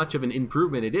how much of an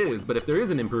improvement it is, but if there is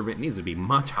an improvement, it needs to be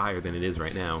much higher than it is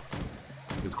right now.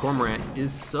 Because Cormorant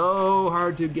is so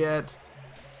hard to get.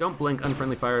 Don't blink,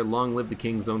 unfriendly fire, long live the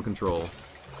king, zone control.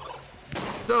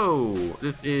 So,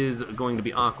 this is going to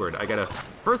be awkward. I gotta,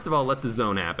 first of all, let the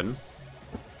zone happen.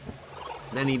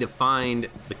 Then I need to find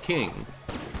the king.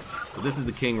 So this is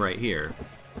the king right here.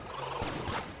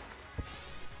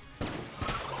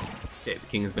 Okay, the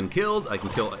king has been killed. I can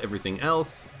kill everything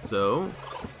else, so...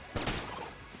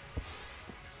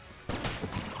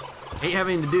 I hate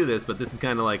having to do this, but this is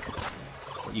kind of like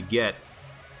what you get.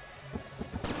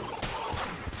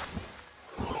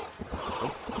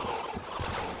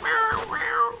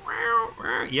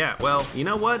 Yeah, well, you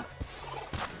know what?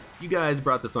 You guys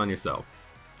brought this on yourself.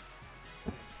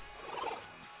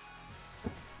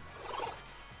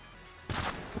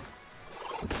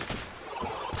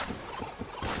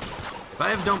 If I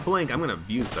have Don't Blink, I'm gonna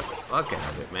abuse the fuck out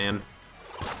of it, man.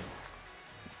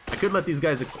 I could let these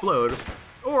guys explode,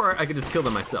 or I could just kill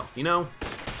them myself, you know?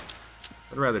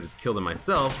 I'd rather just kill them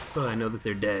myself, so I know that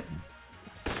they're dead.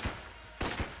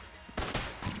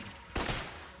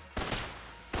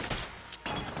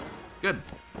 Good.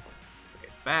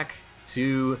 Okay, back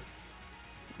to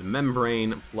the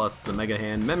membrane plus the Mega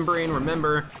Hand. Membrane,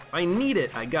 remember, if I need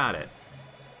it, I got it.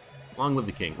 Long live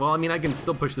the king. Well, I mean, I can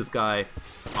still push this guy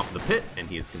off the pit, and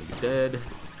he is going to be dead.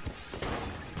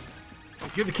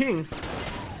 You're the king.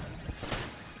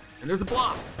 And there's a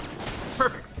blob.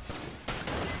 Perfect.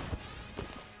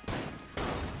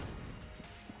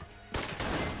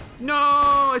 No,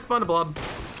 I spawned a blob.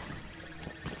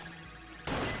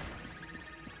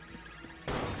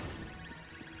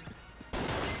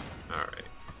 Alright.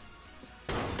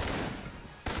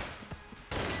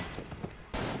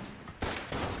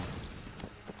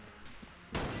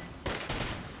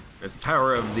 There's the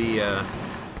power of the,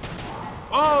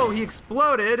 Oh, he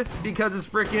exploded because it's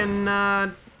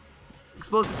frickin',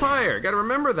 explosive fire. Gotta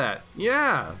remember that.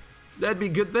 Yeah. That'd be a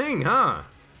good thing, huh?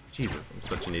 Jesus, I'm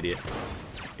such an idiot.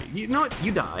 You know what?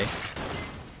 You die.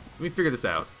 Let me figure this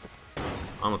out.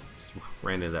 Almost just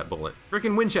ran into that bullet.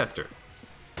 Frickin' Winchester.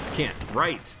 I can't.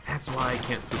 Right. That's why I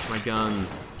can't switch my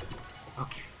guns.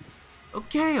 Okay.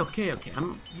 Okay.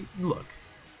 Look.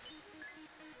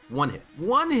 1 hit.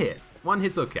 1 hit. 1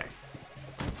 hit's okay.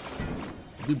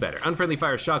 Do better. Unfriendly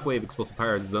fire, shockwave, explosive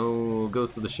fire, zone,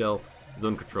 goes to the shell,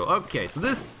 zone control. Okay, so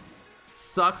this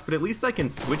sucks, but at least I can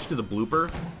switch to the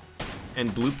blooper. and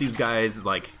bloop these guys,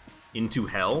 like, into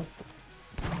hell.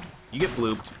 You get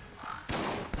blooped.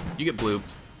 You get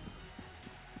blooped.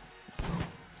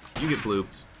 You get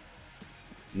blooped.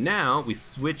 Now, we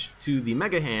switch to the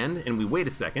Mega Hand, and we wait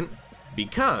a second,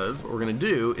 because what we're gonna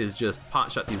do is just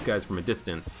pot-shot these guys from a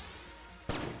distance.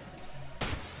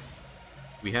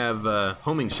 We have,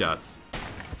 homing shots.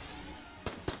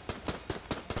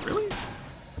 Really?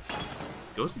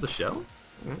 Ghost of the Shell?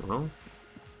 I don't know.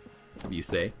 Whatever you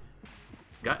say.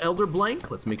 Got Elder Blank,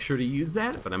 let's make sure to use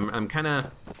that, but I'm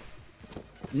kinda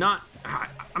not,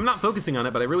 I'm not focusing on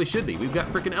it, but I really should be. We've got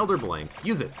frickin' Elder Blank,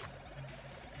 use it.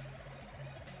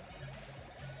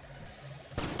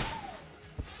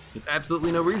 There's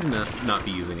absolutely no reason to not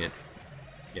be using it.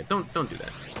 Yeah, don't do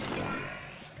that.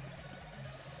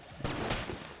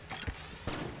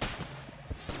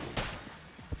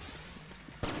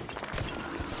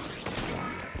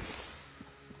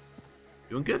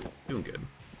 Doing good? Doing good.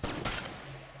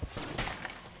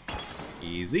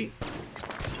 Easy.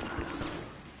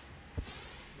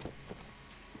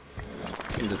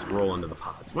 We can just roll into the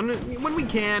pots. When we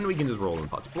can just roll in the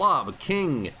pots. Blob,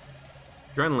 King,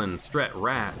 Adrenaline, Stret,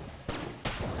 Rat.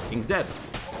 King's dead.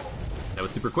 That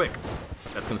was super quick.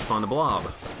 That's gonna spawn the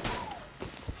Blob.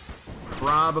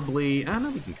 Probably, I don't know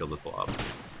if we can kill the Blob.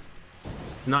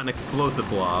 It's not an explosive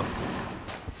Blob.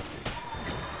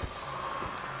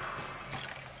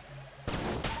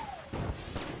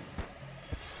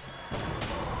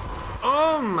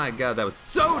 Oh my god, that was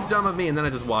so dumb of me, and then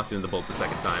I just walked into the bolt the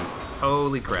second time.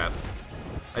 Holy crap.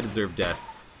 I deserve death.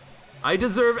 I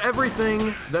deserve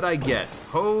everything that I get.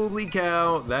 Holy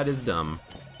cow, that is dumb.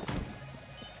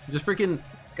 Just freaking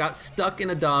got stuck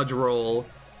in a dodge roll,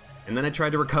 and then I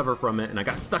tried to recover from it, and I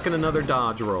got stuck in another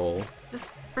dodge roll. Just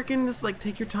freaking just like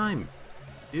take your time.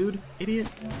 Dude, idiot.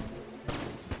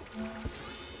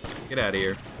 Get out of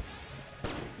here.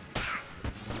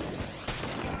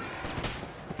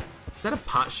 Is that a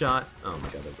pot shot? Oh my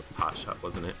god, that was a pot shot,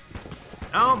 wasn't it?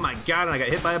 Oh my god, and I got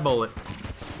hit by a bullet.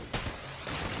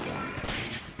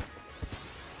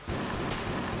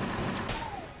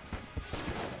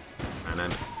 And I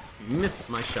missed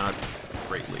my shots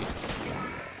greatly.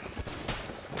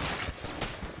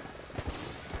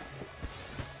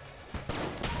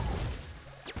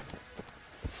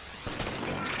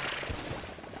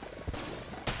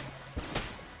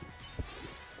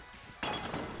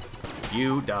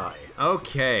 You die.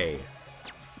 Okay.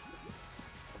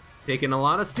 Taking a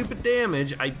lot of stupid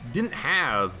damage. I didn't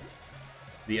have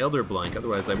the Elder Blank,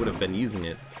 otherwise I would have been using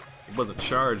it. It wasn't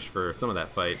charged for some of that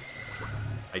fight.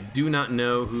 I do not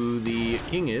know who the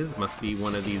king is. Must be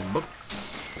one of these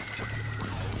books.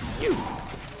 You!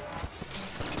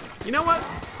 You know what?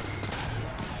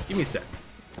 Give me a sec.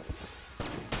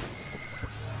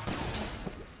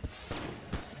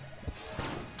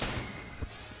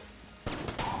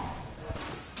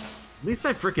 At least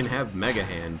I frickin' have Mega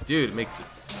Hand. Dude, it makes it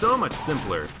so much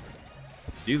simpler to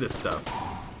do this stuff.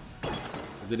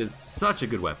 Because it is such a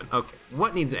good weapon. Okay,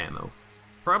 what needs ammo?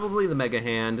 Probably the Mega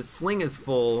Hand. Sling is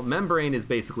full. Membrane is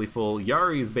basically full.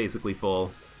 Yari is basically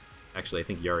full. Actually, I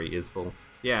think Yari is full.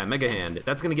 Yeah, Mega Hand.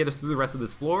 That's gonna get us through the rest of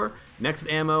this floor. Next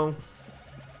ammo,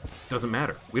 doesn't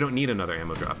matter. We don't need another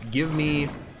ammo drop. Give me...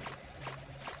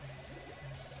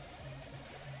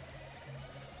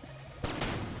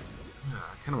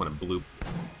 I kind of want to bloop.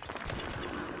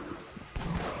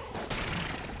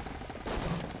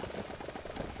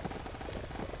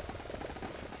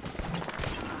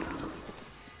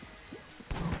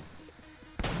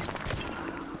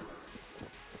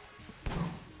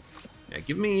 Yeah,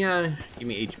 give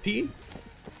me HP.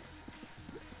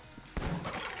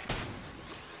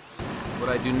 What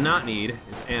I do not need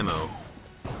is ammo.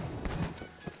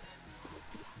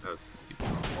 That was stupid.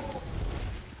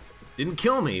 Didn't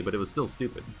kill me, but it was still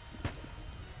stupid.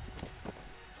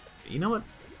 You know what?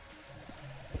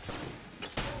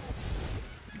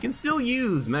 You can still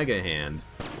use Mega Hand.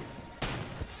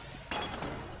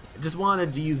 I just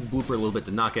wanted to use Blooper a little bit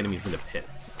to knock enemies into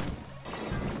pits.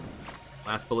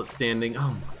 Last bullet standing.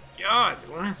 Oh my god,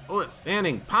 last bullet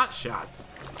standing. Pot shots.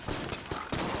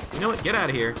 You know what? Get out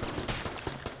of here.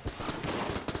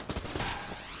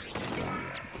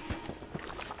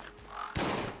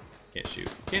 Can't shoot.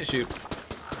 Can't shoot.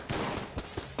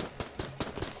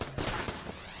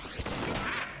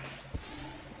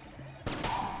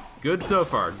 Good so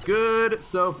far. Good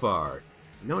so far.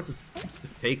 You know what? Just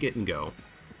take it and go.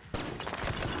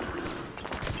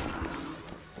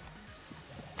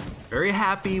 Very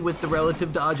happy with the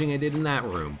relative dodging I did in that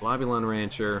room. Blobulon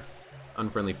Rancher,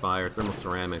 Unfriendly Fire, Thermal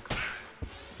Ceramics.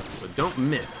 So don't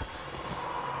miss.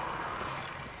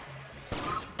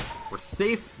 We're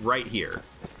safe right here.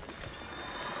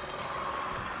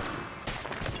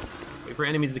 Wait for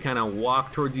enemies to kind of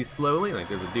walk towards you slowly. Like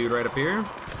there's a dude right up here.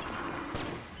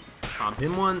 Pop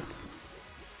him once.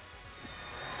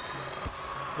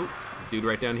 Oh, there's a dude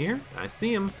right down here. I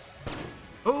see him.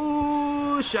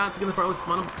 Oh, the shot's gonna probably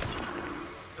spawn him.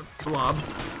 A blob.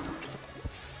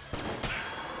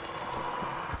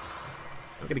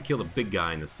 I'm gonna kill the big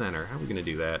guy in the center. How are we gonna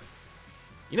do that?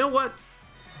 You know what?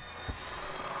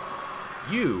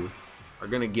 You are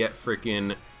gonna get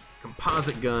frickin'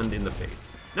 composite gunned in the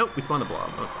face. Nope, we spawned a blob.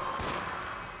 Oh.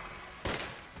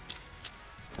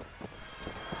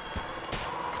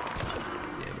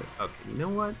 Damn it. Okay, you know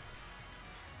what?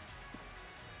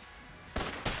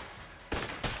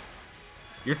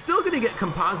 You're still gonna get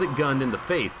composite gunned in the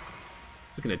face.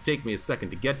 It's gonna take me a second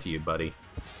to get to you, buddy.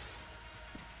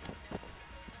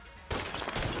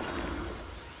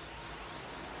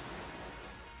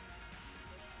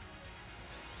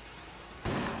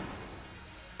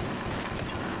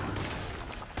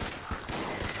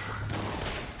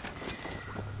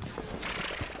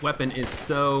 Weapon is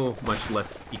so much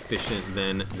less efficient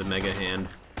than the Mega Hand.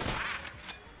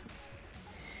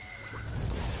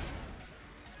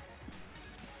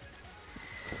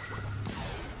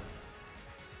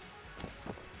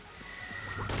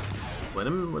 Let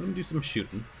him do some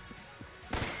shooting.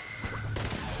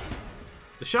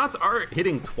 The shots are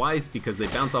hitting twice because they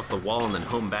bounce off the wall and then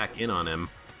home back in on him.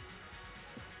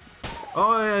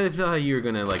 Oh, I thought you were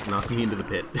gonna like knock me into the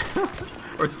pit.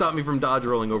 Or stop me from dodge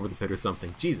rolling over the pit or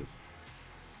something. Jesus.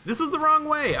 This was the wrong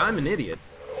way. I'm an idiot.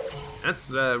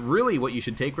 That's really what you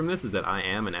should take from this, is that I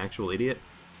am an actual idiot.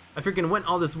 I freaking went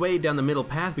all this way down the middle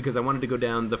path because I wanted to go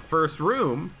down the first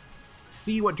room,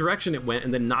 see what direction it went,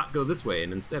 and then not go this way.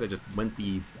 And instead I just went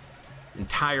the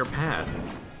entire path.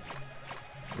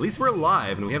 At least we're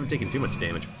alive and we haven't taken too much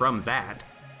damage from that.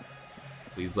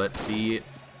 Please let the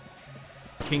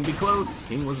king be close.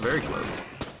 King was very close.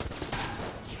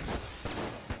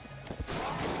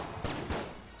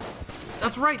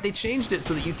 That's right, they changed it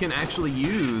so that you can actually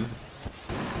use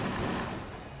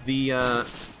the,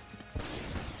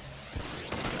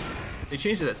 they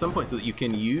changed it at some point so that you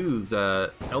can use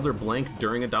Elder Blank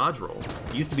during a dodge roll.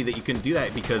 It used to be that you couldn't do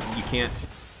that because you can't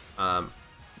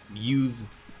use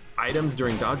items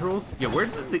during dodge rolls. Yeah, where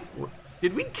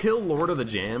did we kill Lord of the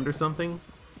Jammed or something?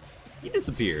 He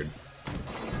disappeared.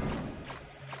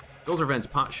 Girl's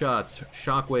Revenge, Pot Shots,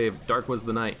 Shockwave, Dark Was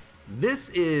the Night. This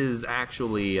is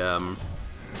actually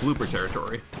blooper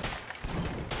territory.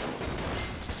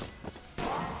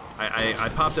 I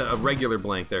popped a regular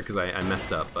blank there because I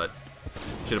messed up, but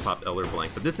should have popped Elder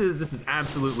Blank. But this is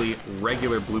absolutely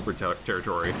regular blooper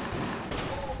territory.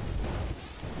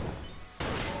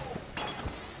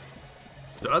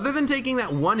 So other than taking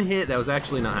that one hit, that was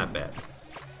actually not that bad.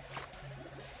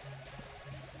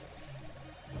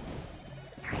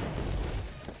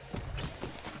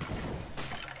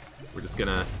 We're just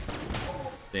gonna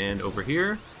stand over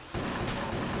here.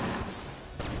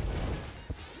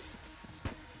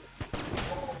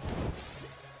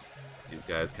 These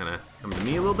guys kind of come to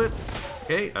me a little bit.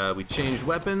 Okay, we changed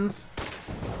weapons.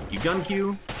 Thank you, gun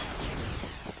queue.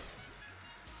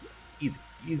 Easy,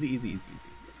 easy, easy, easy, easy.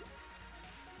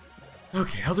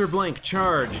 Okay, Elder Blank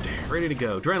charged, ready to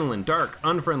go. Adrenaline, dark,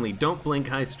 unfriendly, don't blink,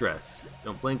 high stress.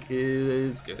 Don't blink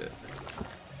is good.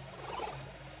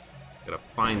 Gotta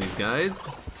find these guys.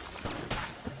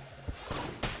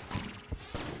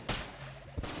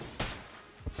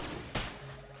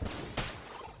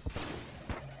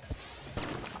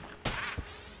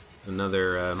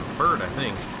 Another bird, I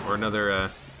think, or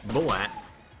another bullet.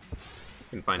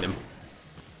 Can find him.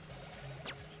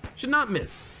 Should not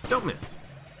miss. Don't miss.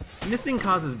 Missing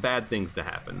causes bad things to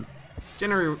happen.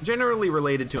 Generally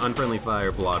related to unfriendly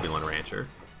fire, Blobulin Rancher.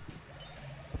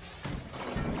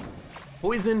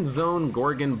 Poison Zone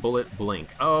Gorgon Bullet Blink.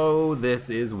 Oh, this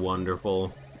is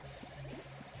wonderful.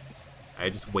 I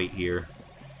just wait here.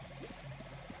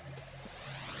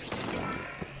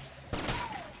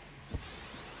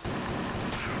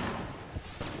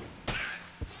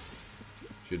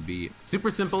 Should be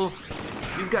super simple.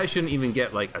 These guys shouldn't even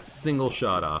get like a single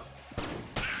shot off.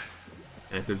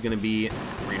 And if there's gonna be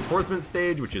reinforcement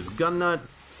stage, which is Gun Nut,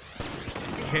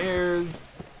 who cares?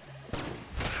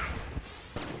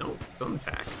 No, don't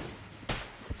attack.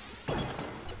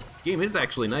 Game is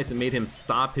actually nice. It made him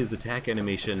stop his attack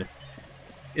animation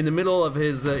in the middle of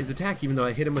his attack, even though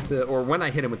I hit him with the, or when I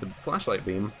hit him with the flashlight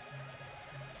beam.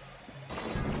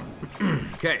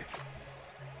 Okay.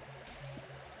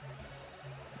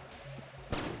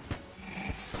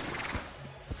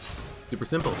 Super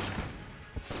simple.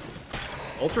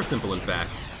 Ultra simple, in fact.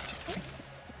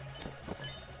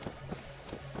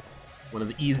 One of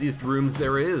the easiest rooms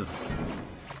there is.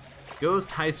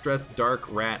 Ghost, High Stress,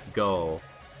 Dark, Rat, Gull.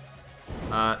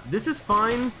 This is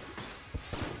fine.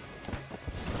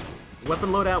 Weapon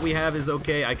loadout we have is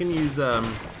okay. I can use, I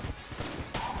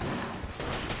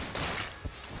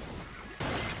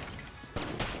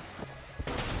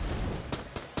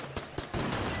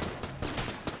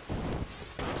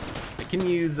can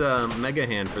use Mega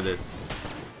Hand for this.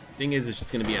 Thing is, it's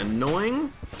just gonna be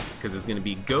annoying because there's gonna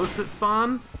be ghosts that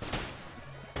spawn.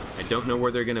 I don't know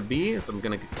where they're gonna be, so I'm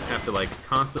gonna have to like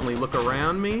constantly look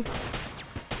around me.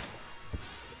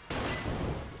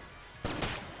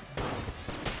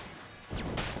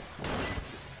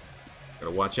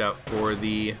 Gotta watch out for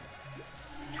the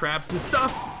traps and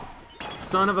stuff.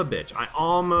 Son of a bitch. I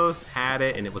almost had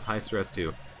it, and it was high stress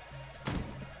too.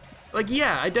 Like,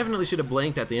 yeah, I definitely should have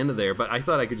blanked at the end of there, but I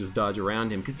thought I could just dodge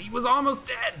around him because he was almost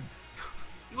dead.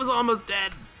 He was almost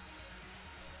dead.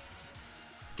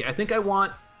 Okay, I think I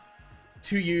want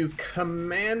to use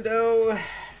Commando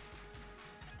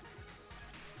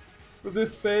for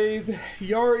this phase,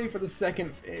 Yari for the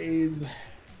second phase.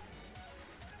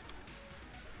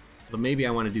 But maybe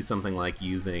I want to do something like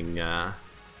using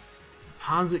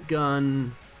Posit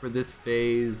Gun for this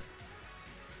phase,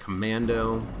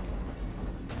 Commando.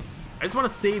 I just want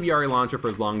to save Yari Launcher for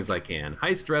as long as I can.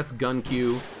 High Stress, Gun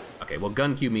Q. Okay, well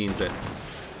Gun Q means that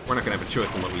we're not going to have a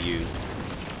choice in what we use.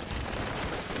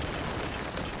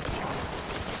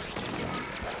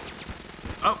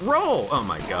 Roll! Oh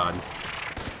my god.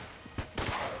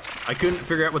 I couldn't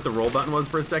figure out what the roll button was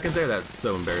for a second there. That's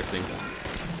so embarrassing.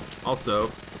 Also,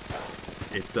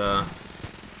 it's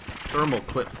thermal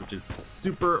clips, which is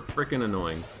super freaking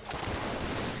annoying.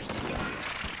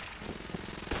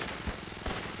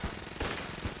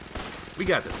 We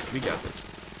got this. We got this.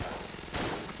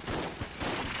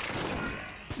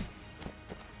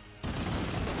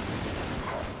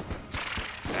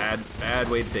 Bad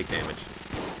way to take damage.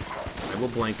 I will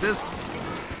blank this.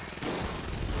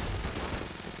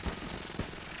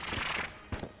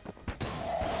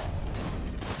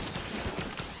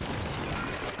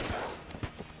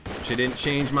 She didn't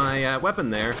change my weapon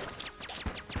there.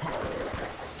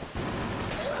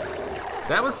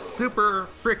 That was super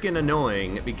freaking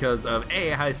annoying because of A,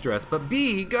 high stress, but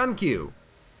B, gun Q.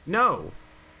 No.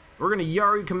 We're gonna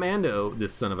Yari Commando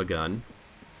this son of a gun.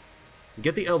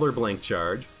 Get the Elder Blank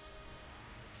charge.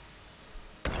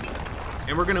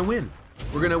 And we're gonna win.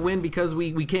 We're gonna win because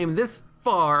we came this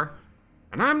far,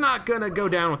 and I'm not gonna go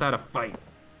down without a fight.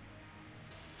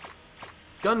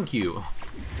 Gun Q.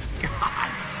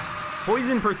 God.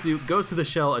 Poison Pursuit, Ghost to the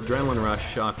Shell, Adrenaline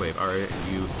Rush, Shockwave. Are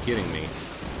you kidding me?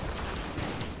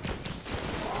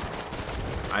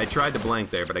 I tried to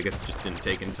blank there, but I guess it just didn't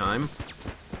take in time.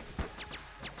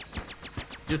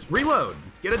 Just reload.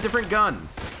 Get a different gun.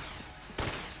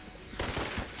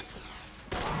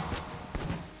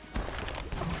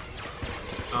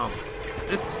 Oh,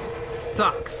 this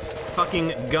sucks.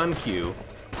 Fucking gun queue.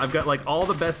 I've got like all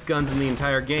the best guns in the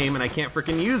entire game and I can't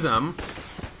freaking use them.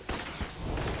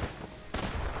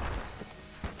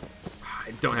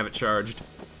 I don't have it charged.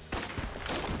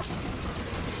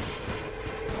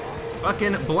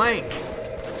 Fucking blank.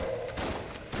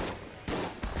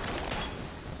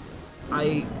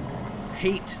 I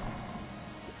hate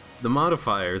the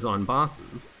modifiers on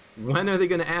bosses. When are they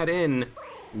gonna add in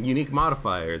unique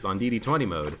modifiers on DD20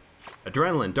 mode?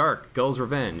 Adrenaline, Dark, Gull's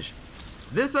Revenge.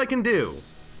 This I can do.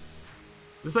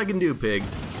 This I can do, pig.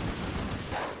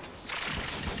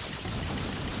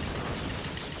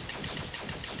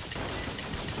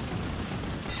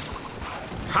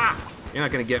 Ha! You're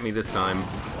not gonna get me this time.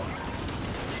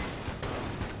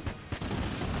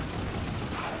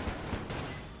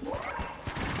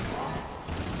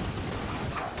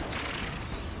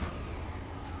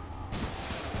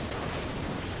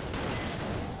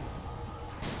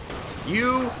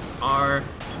 You are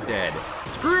dead.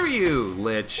 Screw you,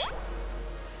 Lich.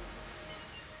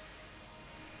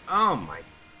 Oh my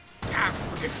god.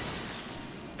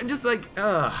 I'm just like,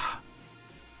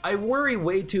 I worry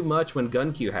way too much when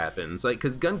gun queue happens. Like,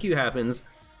 cause gun queue happens,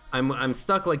 I'm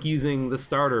stuck like using the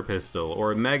starter pistol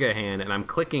or a mega hand and I'm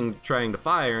clicking trying to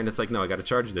fire and it's like, no, I gotta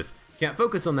charge this. Can't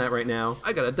focus on that right now.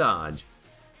 I gotta dodge.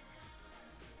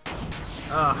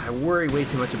 I worry way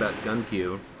too much about gun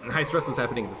queue. And high stress was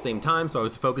happening at the same time, so I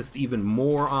was focused even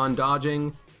more on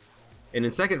dodging. And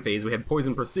in second phase, we had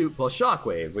Poison Pursuit plus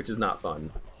Shockwave, which is not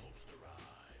fun.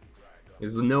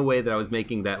 There's no way that I was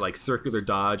making that like circular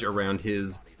dodge around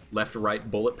his left-right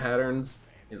bullet patterns,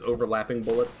 his overlapping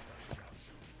bullets.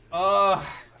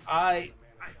 I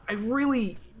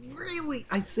really,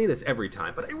 I say this every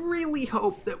time, but I really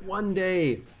hope that one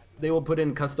day they will put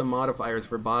in custom modifiers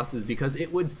for bosses because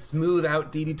it would smooth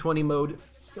out DD20 mode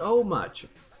so much,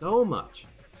 so much.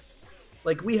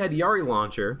 Like, we had Yari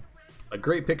Launcher, a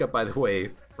great pickup, by the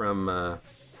way, from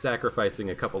sacrificing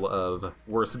a couple of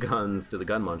worse guns to the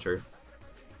Gun Muncher.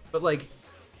 But, like,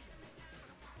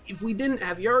 if we didn't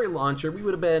have Yari Launcher, we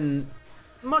would have been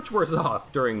much worse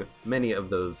off during many of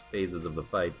those phases of the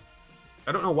fight.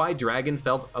 I don't know why Dragon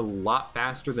felt a lot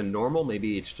faster than normal.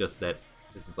 Maybe it's just that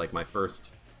this is like my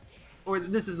first... Or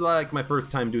this is like my first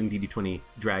time doing DD20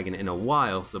 Dragon in a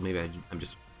while, so maybe I'm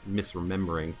just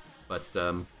misremembering. But,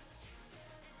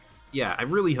 yeah, I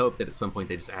really hope that at some point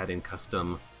they just add in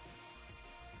custom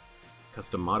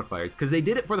modifiers, because they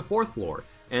did it for the 4th floor,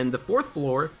 and the 4th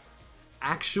floor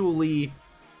actually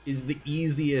is the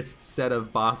easiest set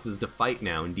of bosses to fight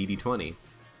now in DD20.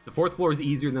 The 4th floor is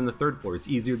easier than the 3rd floor, it's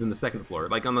easier than the 2nd floor.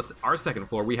 Like on our 2nd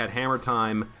floor, we had Hammer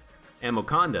Time and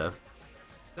Mokonda.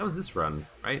 That was this run,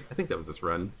 right? I think that was this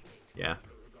run, yeah.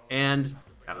 And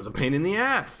that was a pain in the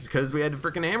ass, because we had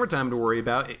freaking Hammer Time to worry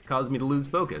about. It caused me to lose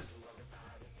focus.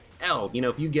 Hell, you know,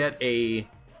 if you get a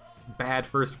bad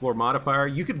 1st floor modifier,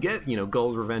 you could get, you know,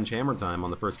 Gull's Revenge Hammer Time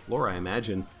on the 1st floor, I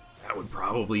imagine. That would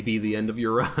probably be the end of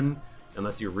your run,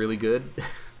 unless you're really good.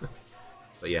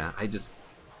 But yeah, I just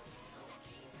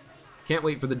can't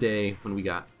wait for the day when we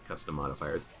got custom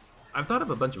modifiers. I've thought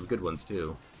of a bunch of good ones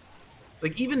too.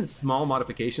 Like even small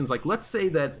modifications, like let's say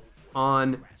that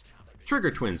on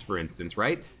Trigger Twins, for instance,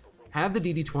 right? Have the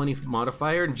DD20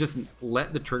 modifier and just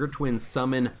let the Trigger Twins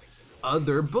summon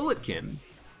other Bulletkin,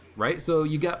 right? So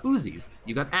you got Uzis,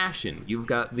 you got Ashen, you've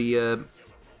got the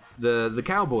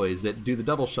cowboys that do the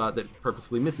double shot that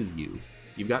purposefully misses you.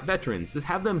 You've got veterans. Just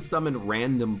have them summon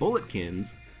random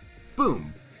Bulletkins.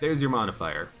 Boom, there's your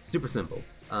modifier. Super simple.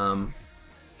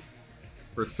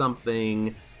 For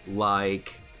something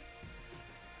like,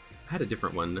 I had a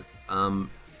different one.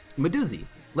 Meduzi.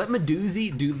 Let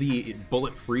Meduzi do the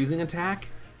bullet freezing attack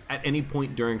at any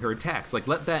point during her attacks. Like,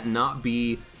 let that not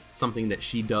be something that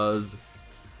she does,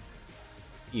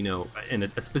 you know, and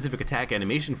a specific attack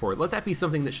animation for it. Let that be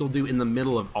something that she'll do in the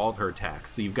middle of all of her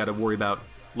attacks. So you've got to worry about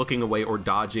looking away or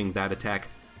dodging that attack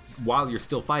while you're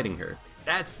still fighting her.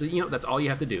 That's, you know, that's all you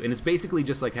have to do. And it's basically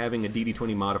just like having a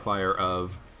DD20 modifier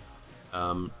of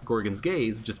Gorgon's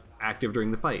Gaze just active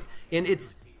during the fight. And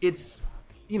it's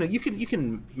you know, you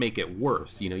can make it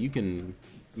worse. You know, you can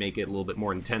make it a little bit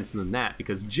more intense than that,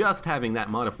 because just having that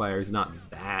modifier is not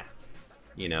that,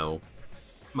 you know,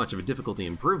 much of a difficulty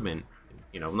improvement.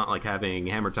 You know, not like having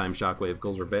Hammer Time, Shockwave,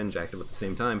 Gull's Revenge active at the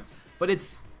same time, but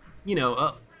it's, you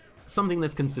know, something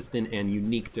that's consistent and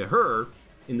unique to her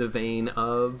in the vein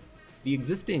of the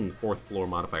existing 4th floor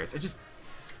modifiers.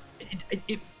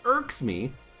 It irks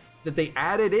me that they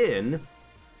added in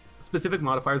specific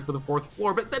modifiers for the 4th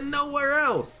floor, but then nowhere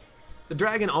else. The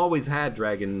Dragon always had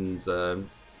Dragon's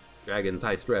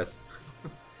high stress.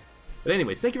 But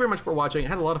anyways, thank you very much for watching. I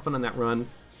had a lot of fun on that run.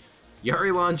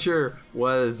 Yari Launcher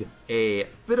was a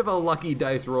bit of a lucky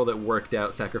dice roll that worked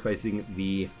out, sacrificing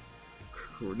the,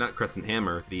 not Crescent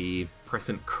Hammer, the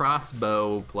Crescent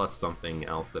Crossbow plus something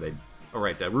else that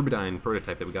Rubidyne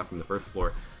prototype that we got from the 1st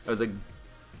floor. That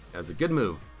was a good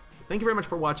move. So thank you very much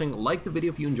for watching. Like the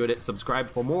video if you enjoyed it, subscribe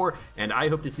for more, and I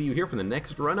hope to see you here for the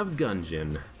next run of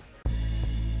Gungeon.